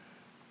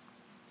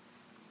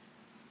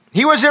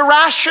 He was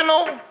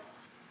irrational.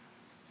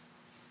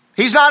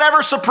 He's not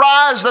ever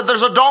surprised that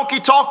there's a donkey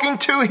talking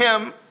to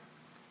him.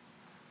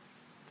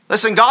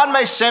 Listen, God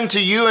may send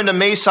to you and to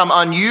me some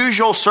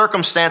unusual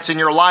circumstance in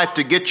your life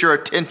to get your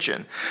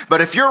attention. But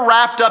if you're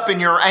wrapped up in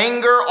your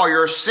anger or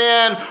your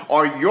sin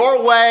or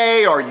your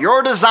way or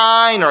your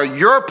design or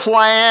your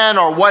plan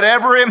or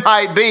whatever it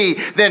might be,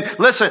 then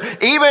listen,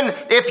 even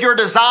if your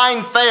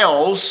design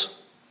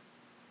fails,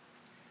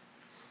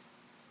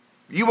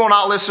 you will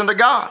not listen to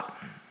God.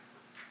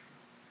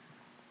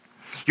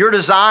 Your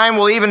design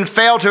will even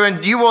fail to,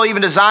 you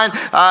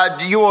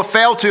will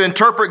fail to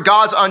interpret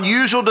God's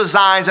unusual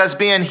designs as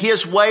being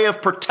His way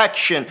of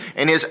protection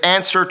and His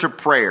answer to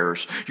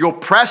prayers. You'll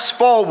press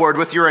forward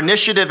with your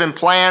initiative and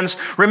plans.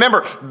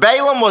 Remember,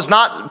 Balaam was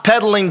not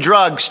peddling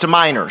drugs to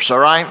minors, all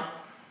right?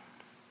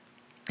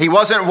 He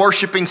wasn't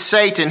worshiping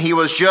Satan. He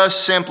was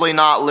just simply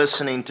not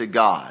listening to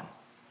God.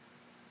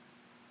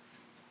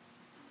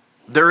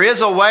 There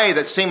is a way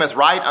that seemeth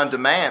right unto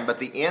man, but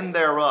the end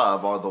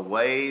thereof are the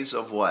ways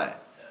of what?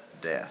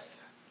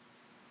 Death.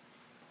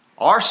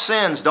 Our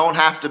sins don't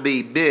have to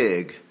be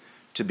big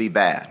to be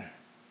bad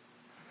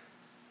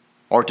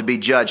or to be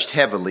judged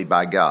heavily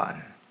by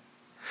God.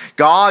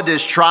 God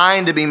is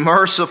trying to be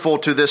merciful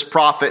to this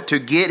prophet to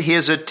get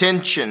his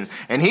attention,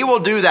 and he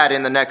will do that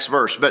in the next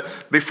verse.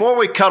 But before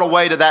we cut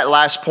away to that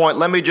last point,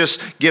 let me just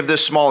give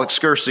this small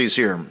excursus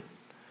here.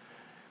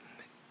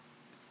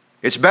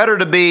 It's better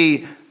to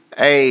be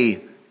a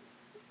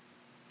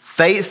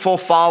faithful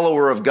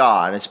follower of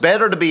God. It's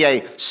better to be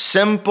a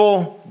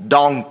simple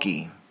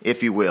donkey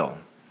if you will,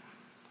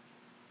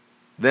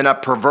 than a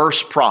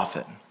perverse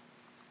prophet.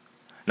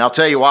 And I'll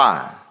tell you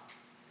why.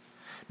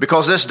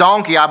 Because this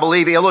donkey, I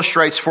believe,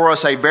 illustrates for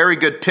us a very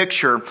good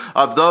picture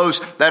of those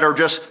that are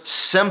just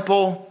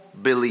simple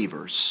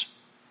believers.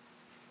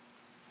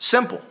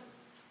 Simple.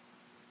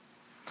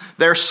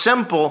 They're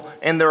simple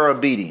in their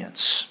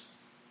obedience.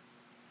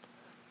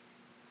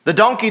 The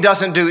donkey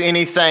doesn't do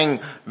anything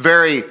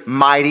very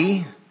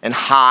mighty and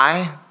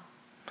high.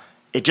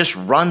 It just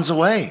runs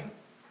away.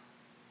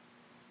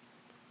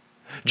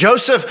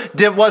 Joseph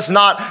is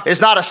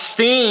not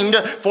esteemed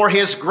for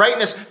his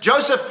greatness.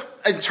 Joseph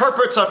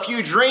interprets a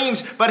few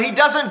dreams, but he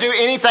doesn't do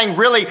anything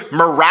really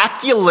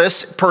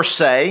miraculous per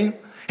se.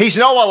 He's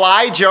no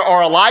Elijah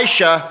or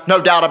Elisha,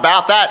 no doubt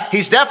about that.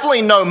 He's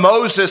definitely no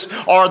Moses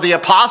or the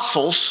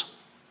apostles.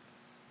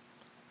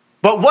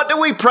 But what do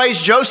we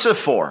praise Joseph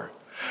for?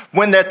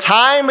 When the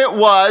time it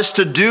was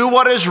to do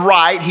what is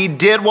right, he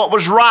did what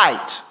was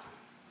right.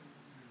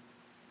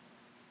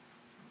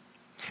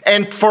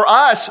 And for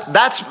us,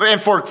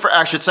 and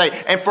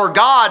for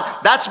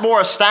God, that's more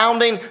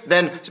astounding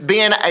than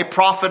being a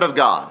prophet of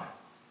God.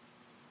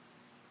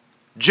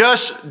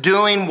 Just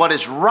doing what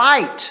is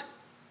right.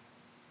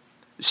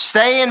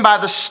 Staying by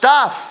the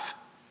stuff.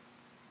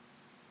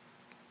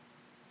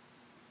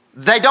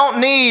 They don't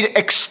need,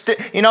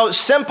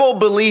 simple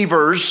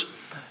believers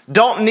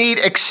don't need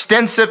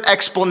extensive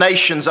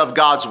explanations of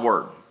God's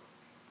word.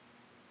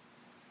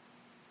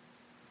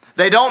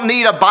 They don't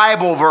need a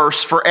Bible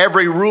verse for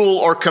every rule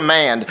or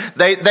command.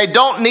 They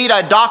don't need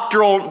a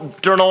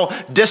doctrinal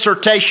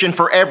dissertation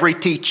for every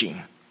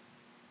teaching.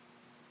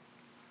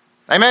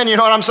 Amen? You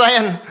know what I'm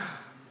saying?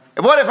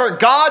 What if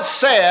God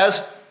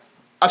says,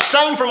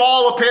 abstain from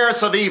all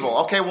appearance of evil?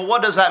 Okay, well,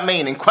 what does that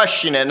mean? And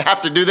question it and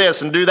have to do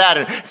this and do that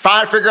and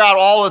figure out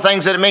all the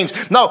things that it means.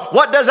 No,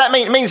 what does that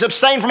mean? It means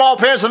abstain from all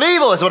appearance of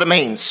evil is what it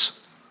means.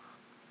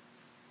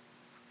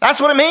 That's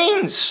what it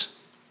means.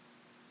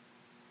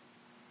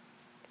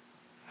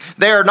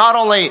 They are not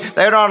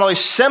only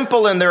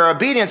simple in their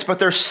obedience, but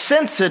they're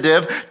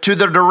sensitive to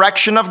the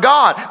direction of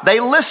God. They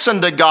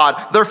listen to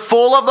God. They're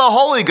full of the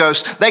Holy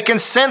Ghost. They can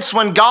sense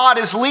when God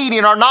is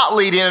leading or not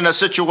leading in a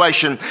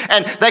situation.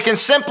 And they can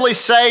simply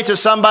say to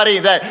somebody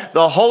that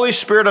the Holy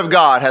Spirit of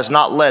God has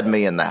not led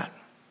me in that.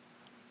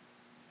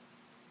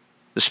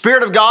 The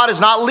Spirit of God is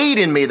not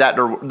leading me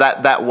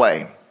that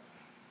way.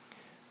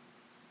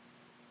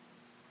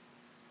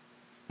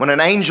 When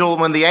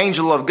the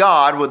angel of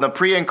God, with the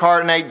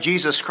pre-incarnate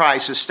Jesus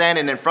Christ, is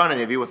standing in front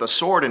of you with a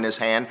sword in his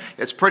hand,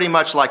 it's pretty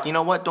much like, you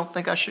know what, don't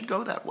think I should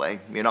go that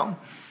way, Don't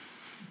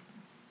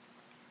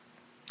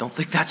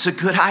think that's a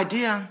good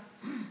idea.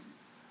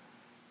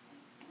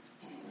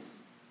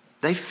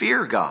 They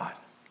fear God.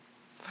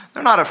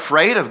 They're not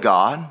afraid of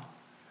God,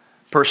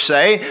 per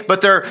se, but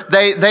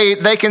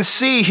they can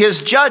see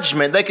his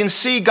judgment. They can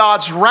see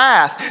God's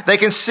wrath. They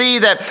can see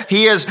that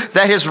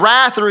his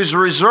wrath is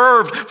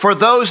reserved for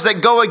those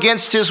that go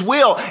against his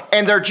will.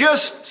 And they're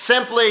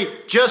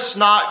just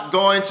not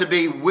going to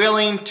be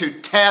willing to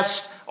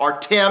test or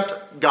tempt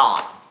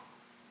God.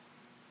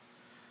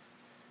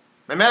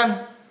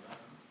 Amen?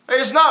 They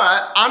just know,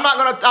 I'm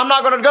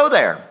not going to go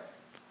there.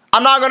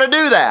 I'm not going to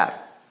do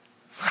that.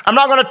 I'm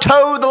not going to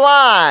toe the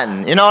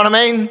line. You know what I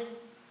mean?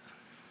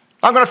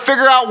 I'm going to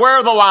figure out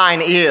where the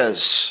line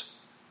is.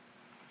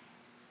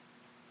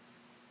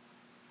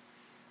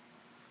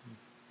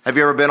 Have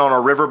you ever been on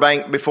a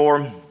riverbank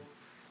before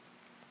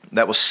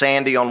that was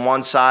sandy on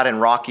one side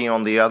and rocky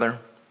on the other?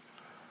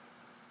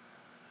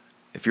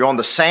 If you're on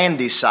the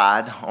sandy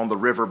side on the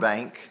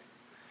riverbank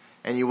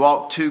and you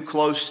walk too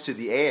close to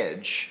the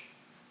edge,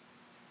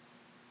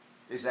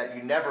 is that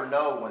you never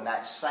know when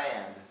that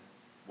sand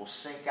will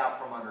sink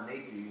out from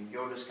underneath you, and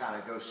you'll just kind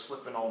of go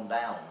slipping on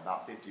down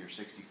about 50 or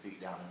 60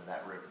 feet down into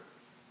that river.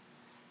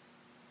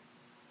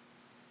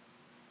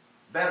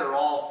 Better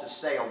off to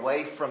stay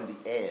away from the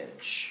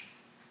edge.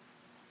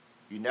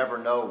 You never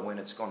know when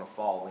it's going to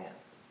fall in.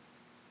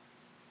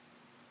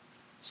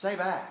 Stay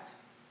back.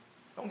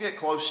 Don't get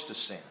close to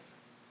sin.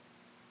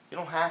 You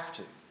don't have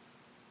to.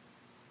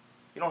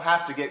 You don't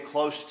have to get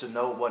close to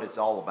know what it's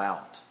all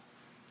about.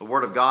 The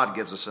Word of God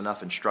gives us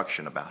enough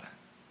instruction about it.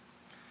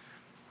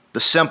 The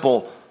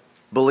simple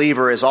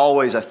believer is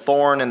always a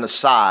thorn in the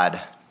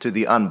side to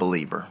the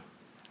unbeliever.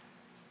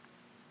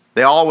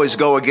 They always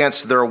go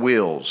against their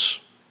wills.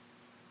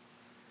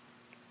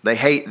 They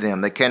hate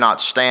them. They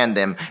cannot stand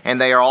them. And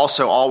they are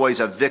also always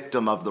a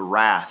victim of the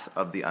wrath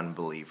of the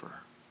unbeliever,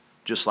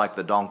 just like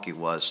the donkey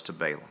was to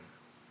Balaam.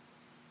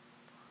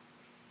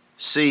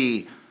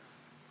 See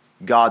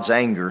God's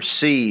anger.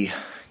 See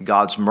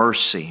God's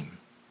mercy.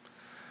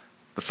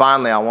 But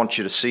finally, I want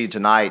you to see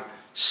tonight,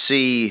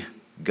 see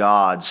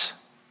God's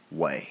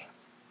way.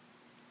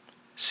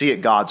 See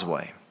it God's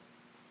way.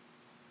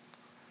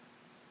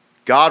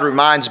 God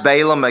reminds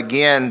Balaam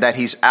again that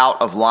he's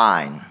out of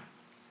line.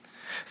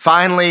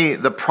 Finally,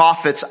 the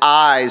prophet's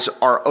eyes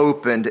are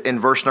opened in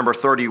verse number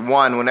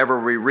 31. Whenever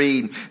we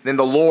read, then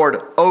the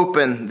Lord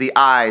opened the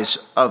eyes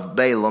of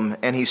Balaam,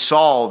 and he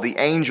saw the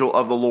angel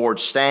of the Lord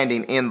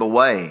standing in the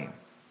way.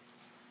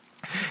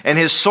 and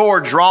his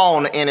sword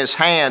drawn in his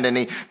hand, and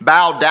he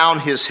bowed down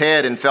his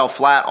head and fell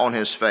flat on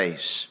his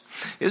face.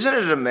 Isn't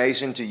it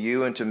amazing to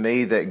you and to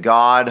me that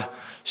God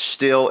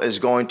still is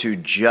going to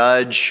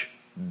judge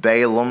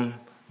Balaam,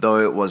 though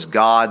it was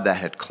God that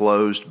had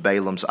closed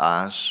Balaam's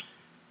eyes?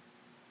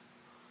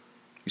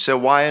 You say,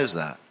 why is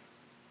that?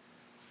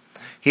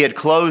 He had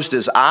closed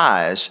his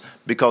eyes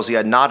because he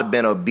had not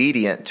been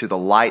obedient to the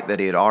light that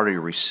he had already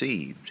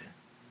received.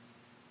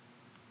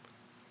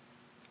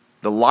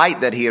 The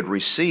light that he had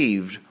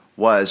received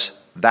was,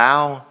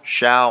 thou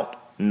shalt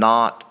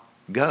not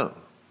go.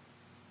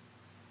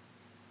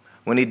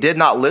 When he did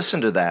not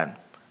listen to that,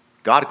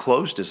 God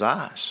closed his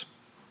eyes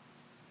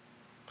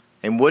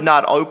and would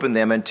not open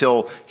them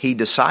until he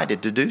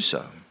decided to do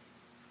so.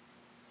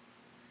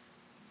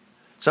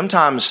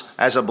 Sometimes,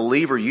 as a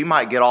believer, you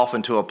might get off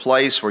into a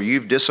place where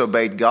you've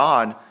disobeyed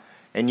God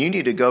and you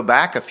need to go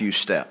back a few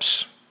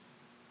steps.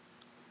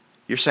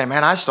 You're saying,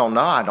 man, I just don't know.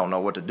 I don't know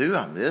what to do.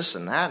 I'm this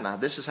and that. Now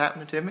this is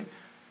happening to me.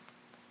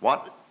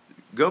 What?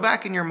 Go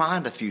back in your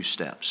mind a few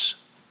steps.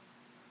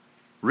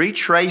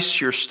 Retrace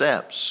your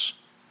steps.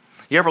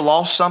 You ever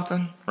lost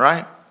something,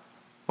 right?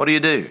 What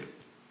do?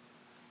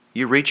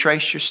 You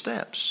retrace your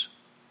steps.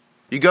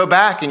 You go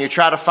back and you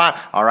try to find,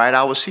 all right,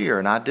 I was here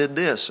and I did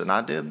this and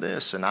I did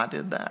this and I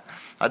did that.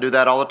 I do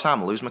that all the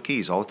time. I lose my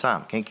keys all the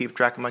time. Can't keep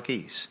track of my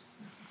keys.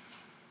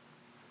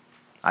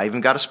 I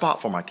even got a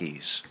spot for my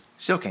keys.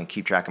 Still can't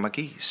keep track of my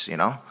keys, you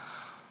know.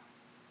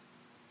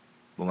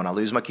 But when I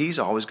lose my keys,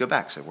 I always go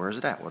back. Say, where is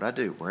it at? What did I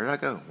do? Where did I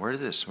go? Where is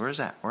this? Where is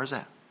that? Where is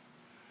that?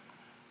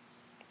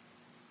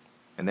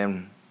 And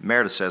then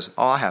Meredith says,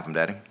 oh, I have them,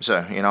 Daddy.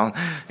 So, you know,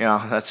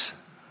 that's...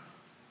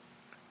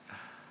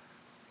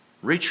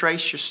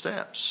 Retrace your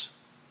steps.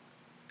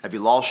 Have you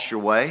lost your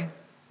way?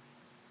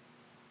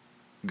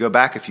 Go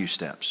back a few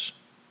steps.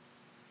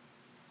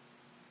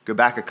 Go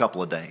back a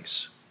couple of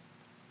days.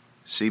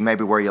 See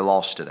maybe where you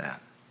lost it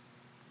at.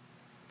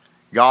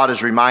 God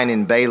is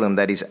reminding Balaam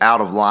that he's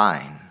out of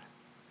line.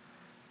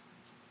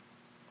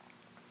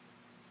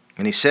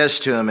 And he says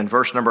to him in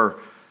verse number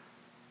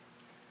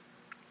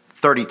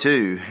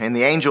 32, and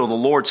the angel of the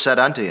Lord said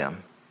unto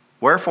him,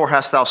 wherefore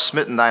hast thou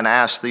smitten thine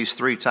ass these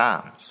 3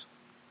 times?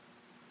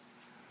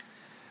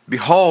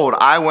 Behold,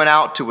 I went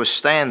out to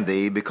withstand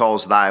thee,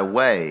 because thy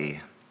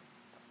way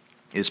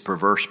is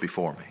perverse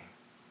before me.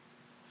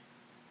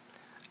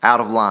 Out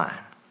of line.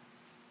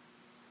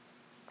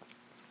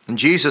 And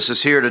Jesus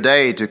is here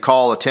today to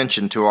call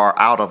attention to our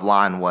out of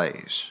line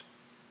ways.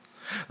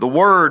 The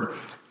word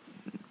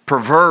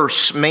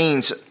perverse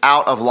means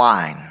out of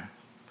line.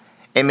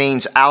 It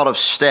means out of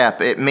step.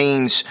 It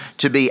means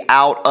to be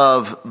out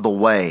of the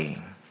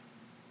way.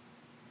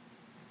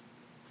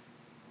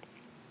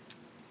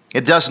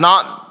 It does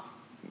not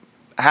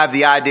have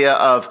the idea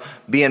of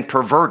being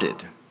perverted.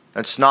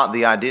 That's not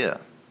the idea.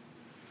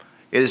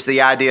 It is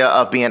the idea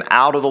of being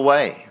out of the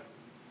way.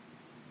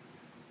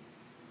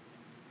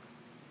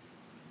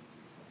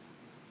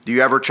 Do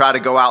you ever try to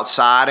go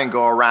outside and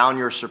go around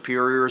your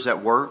superiors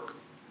at work?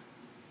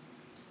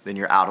 Then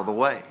you're out of the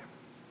way.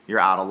 You're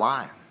out of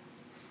line.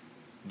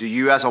 Do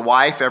you as a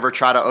wife ever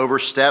try to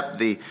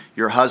overstep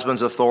your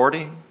husband's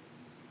authority?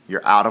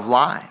 You're out of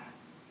line.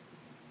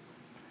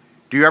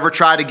 Do you ever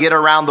try to get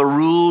around the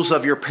rules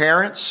of your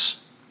parents?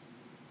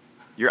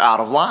 You're out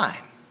of line.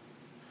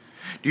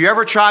 Do you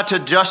ever try to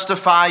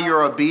justify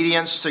your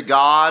obedience to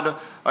God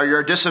or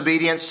your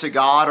disobedience to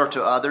God or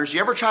to others?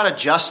 You ever try to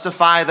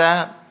justify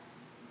that?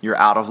 You're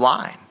out of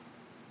line.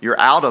 You're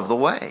out of the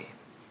way.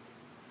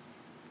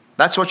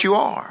 That's what you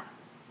are.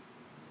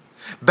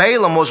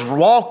 Balaam was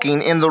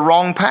walking in the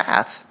wrong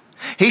path.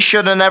 He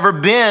should have never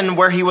been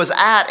where he was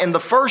at in the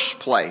first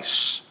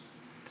place.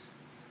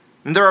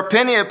 And there are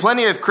plenty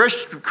of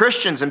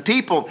Christians and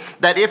people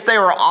that if they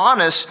were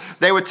honest,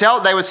 they would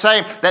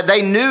say that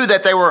they knew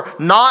that they were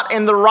not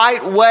in the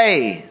right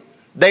way.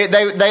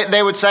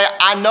 They would say,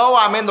 I know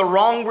I'm in the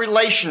wrong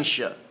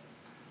relationship.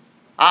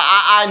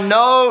 I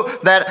know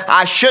that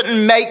I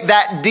shouldn't make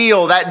that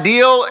deal. That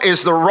deal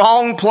is the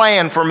wrong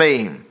plan for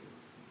me.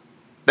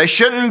 They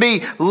shouldn't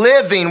be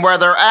living where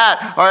they're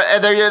at.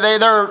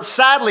 Or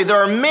sadly,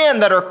 there are men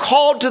that are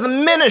called to the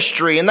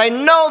ministry, and they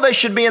know they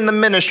should be in the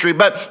ministry,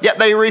 but yet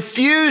they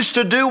refuse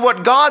to do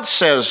what God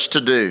says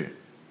to do.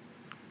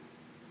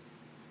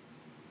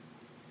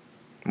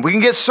 We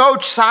can get so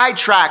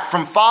sidetracked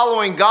from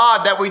following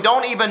God that we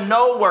don't even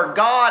know where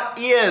God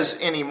is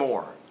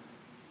anymore.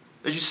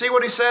 Did you see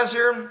what he says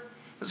here?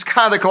 This is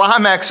kind of the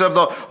climax of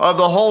the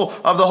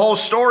whole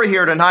story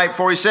here tonight.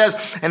 For he says,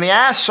 and the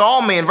ass saw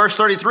me in verse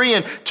 33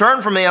 and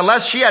turned from me.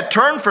 Unless she had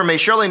turned from me,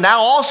 surely now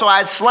also I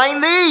had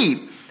slain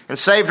thee and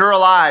saved her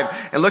alive.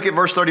 And look at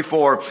verse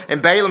 34.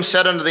 And Balaam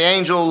said unto the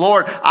angel,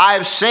 Lord, I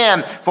have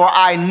sinned, for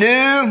I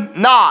knew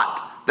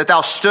not that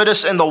thou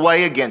stoodest in the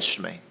way against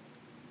me.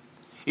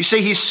 You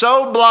see, he's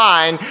so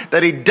blind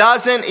that he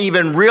doesn't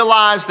even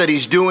realize that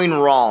he's doing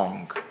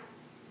wrong.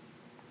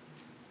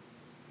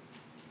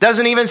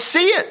 Doesn't even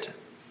see it.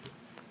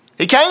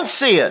 He can't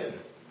see it.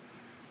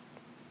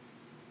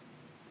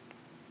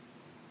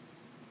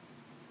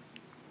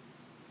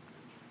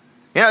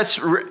 You know,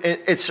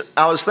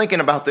 I was thinking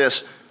about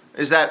this,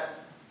 is that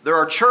there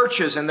are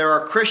churches and there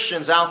are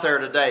Christians out there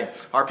today,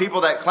 are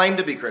people that claim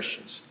to be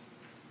Christians.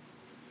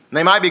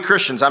 They might be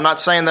Christians. I'm not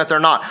saying that they're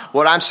not.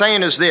 What I'm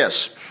saying is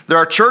this. There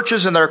are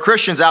churches and there are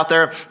Christians out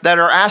there that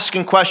are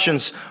asking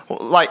questions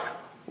like,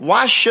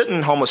 why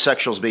shouldn't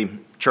homosexuals be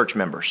church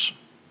members?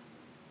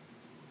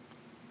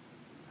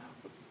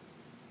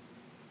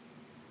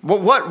 Well,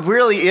 what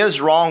really is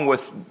wrong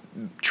with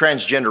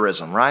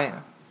transgenderism, right?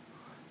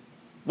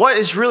 What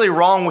is really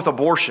wrong with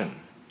abortion?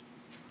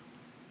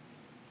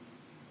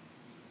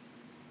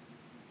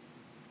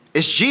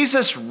 Is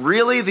Jesus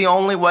really the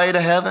only way to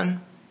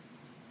heaven?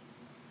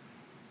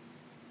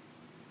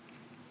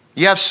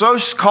 You have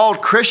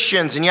so-called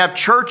Christians and you have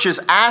churches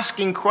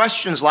asking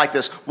questions like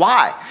this.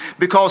 Why?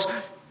 Because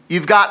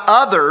you've got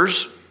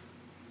others,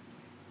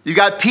 you've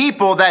got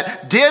people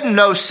that did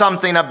know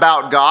something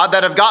about God,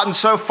 that have gotten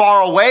so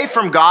far away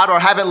from God or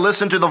haven't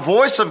listened to the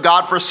voice of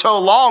God for so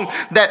long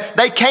that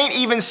they can't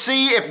even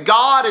see if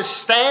God is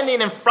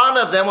standing in front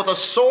of them with a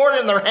sword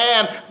in their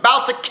hand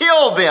about to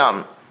kill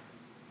them.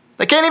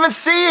 They can't even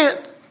see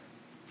it.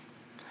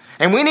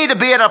 And we need to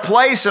be at a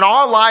place in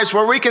our lives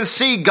where we can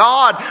see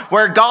God,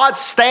 where God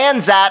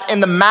stands at in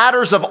the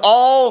matters of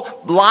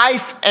all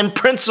life and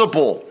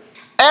principle.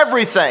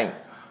 Everything.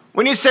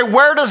 We need to say,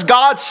 where does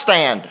God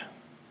stand?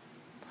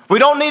 We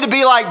don't need to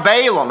be like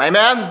Balaam,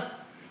 amen?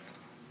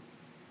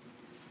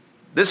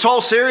 This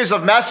whole series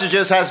of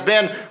messages has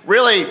been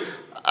really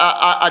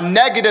a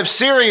negative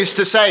series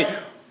to say,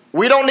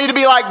 we don't need to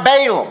be like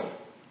Balaam.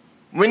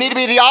 We need to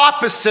be the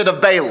opposite of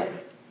Balaam.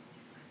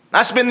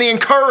 That's been the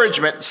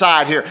encouragement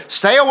side here.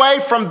 Stay away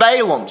from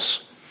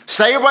Balaam's.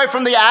 Stay away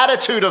from the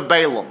attitude of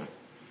Balaam.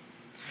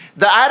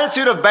 The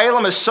attitude of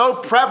Balaam is so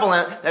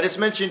prevalent that it's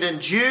mentioned in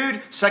Jude,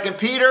 2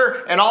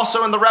 Peter, and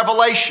also in the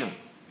Revelation.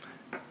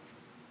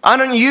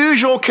 An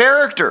unusual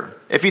character,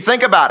 if you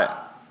think about it.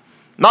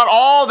 Not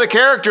all the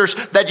characters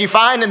that you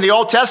find in the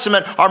Old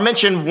Testament are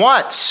mentioned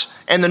once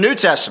in the New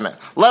Testament,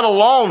 let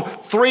alone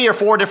 3 or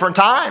 4 different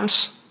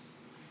times.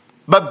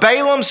 But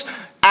Balaam's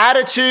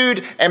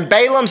attitude and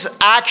Balaam's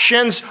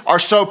actions are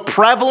so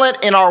prevalent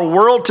in our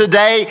world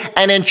today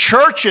and in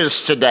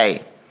churches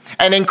today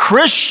and in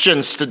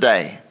Christians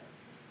today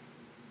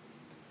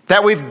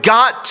that we've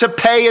got to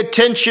pay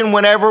attention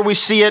whenever we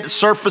see it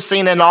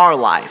surfacing in our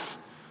life.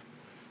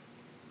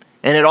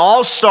 And it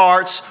all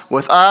starts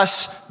with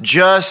us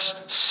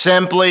just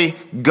simply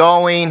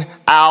going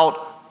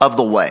out of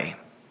the way.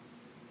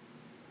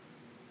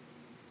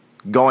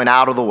 Going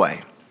out of the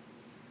way.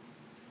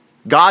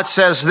 God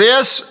says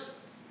this.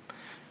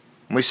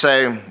 We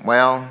say,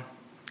 well,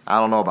 I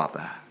don't know about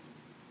that.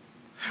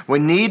 We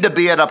need to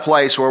be at a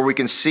place where we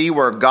can see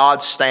where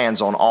God stands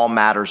on all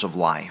matters of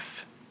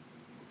life.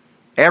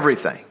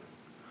 Everything.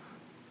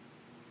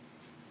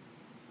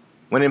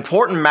 When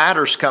important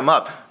matters come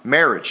up,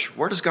 marriage,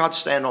 where does God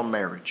stand on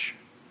marriage?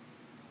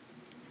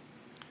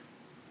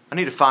 I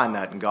need to find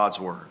that in God's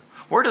Word.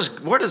 Where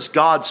does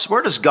God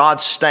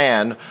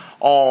stand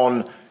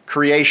on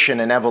creation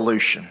and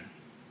evolution?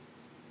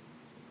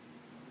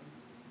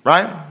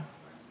 Right?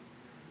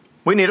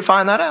 We need to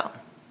find that out.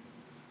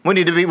 We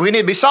need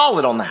to be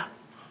solid on that.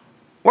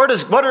 Where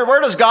does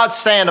God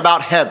stand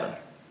about heaven?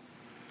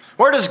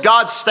 Where does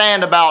God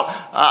stand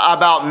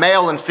about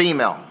male and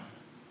female,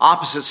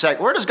 opposite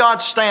sex? Where does God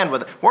stand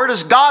with it? Where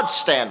does God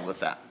stand with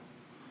that?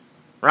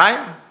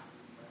 Right?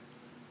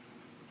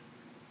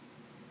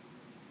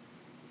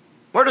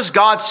 Where does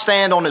God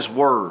stand on His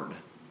Word?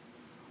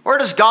 Where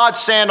does God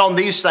stand on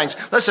these things?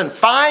 Listen,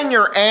 find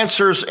your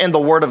answers in the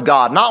Word of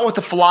God, not with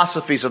the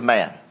philosophies of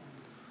man.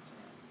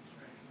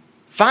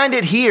 Find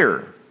it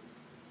here.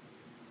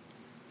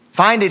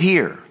 Find it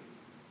here.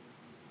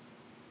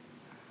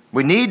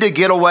 We need to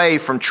get away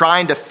from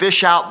trying to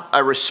fish out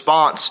the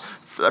response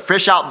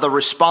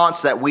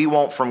that we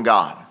want from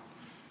God.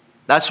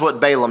 That's what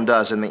Balaam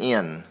does in the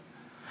end.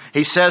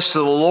 He says to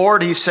the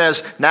Lord, he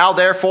says, now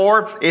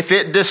therefore, if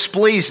it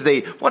displease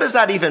thee. What does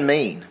that even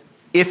mean?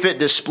 If it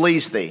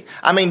displease thee.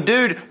 I mean,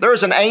 dude,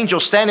 there's an angel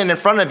standing in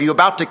front of you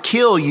about to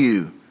kill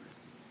you.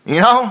 You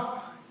know?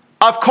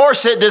 Of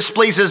course it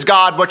displeases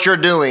God what you're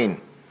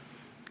doing.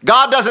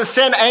 God doesn't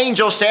send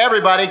angels to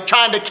everybody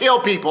trying to kill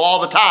people all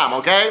the time,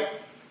 okay?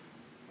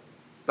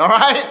 All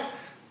right?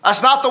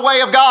 That's not the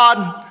way of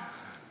God.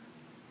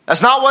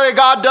 That's not the way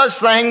God does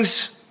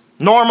things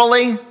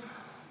normally.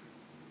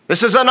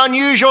 This is an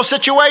unusual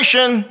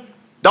situation.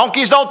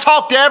 Donkeys don't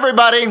talk to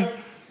everybody,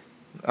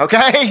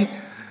 okay?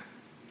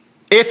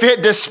 If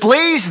it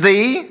displease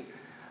thee,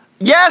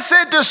 yes,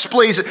 it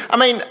displeases. I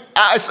mean,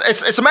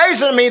 it's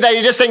amazing to me that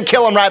he just didn't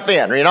kill him right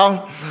then, you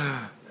know?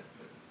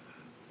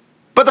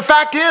 But the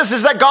fact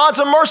is that God's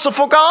a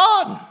merciful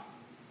God.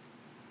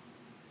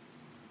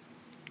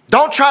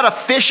 Don't try to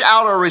fish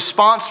out a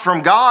response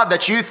from God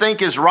that you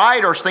think is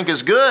right or think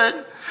is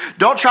good.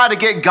 Don't try to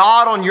get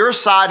God on your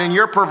side in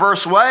your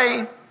perverse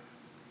way.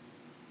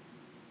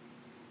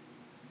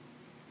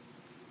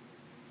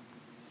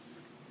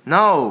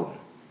 No.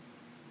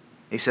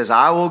 He says,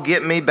 I will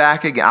get me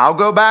back again. I'll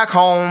go back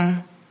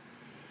home.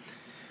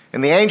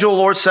 And the angel of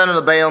the Lord said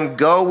unto Balaam,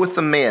 Go with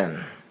the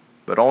men,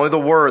 but only the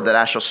word that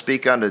I shall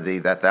speak unto thee,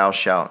 that thou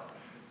shalt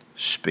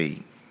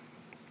speak.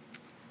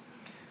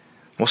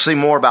 We'll see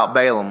more about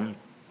Balaam.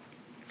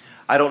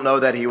 I don't know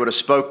that he would have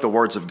spoke the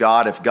words of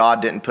God if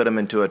God didn't put him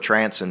into a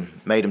trance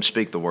and made him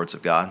speak the words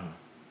of God,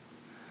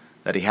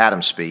 that he had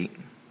him speak.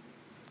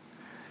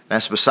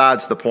 That's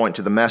besides the point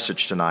to the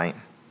message tonight.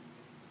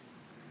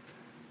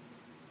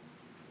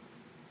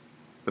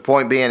 The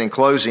point being, in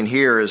closing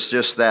here, is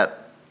just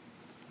that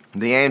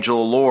the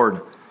angel of the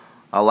Lord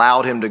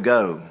allowed him to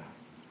go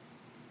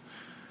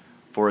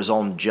for his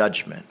own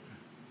judgment.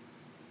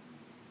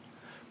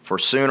 For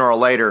sooner or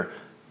later,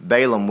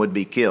 Balaam would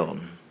be killed.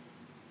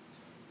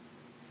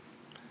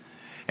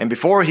 And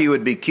before he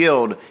would be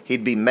killed,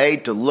 he'd be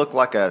made to look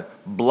like a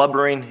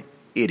blubbering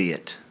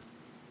idiot.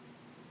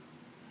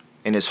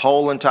 And his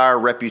whole entire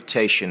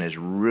reputation is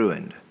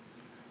ruined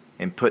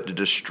and put to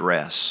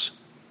distress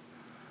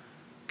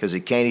because he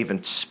can't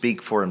even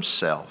speak for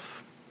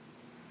himself.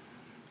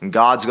 And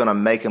God's going to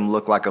make him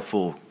look like a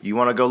fool. You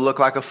want to go look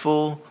like a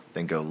fool?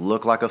 Then go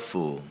look like a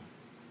fool.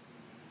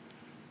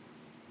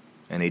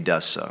 And he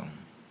does so.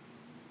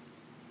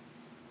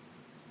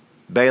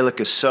 Balak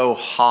is so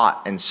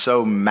hot and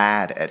so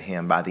mad at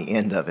him by the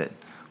end of it,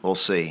 we'll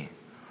see,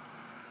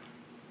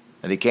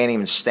 that he can't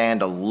even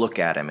stand to look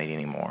at him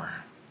anymore.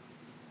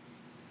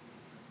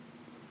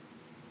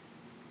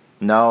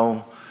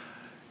 No,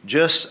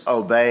 just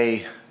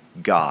obey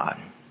God.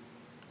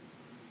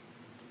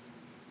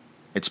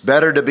 It's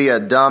better to be a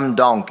dumb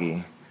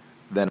donkey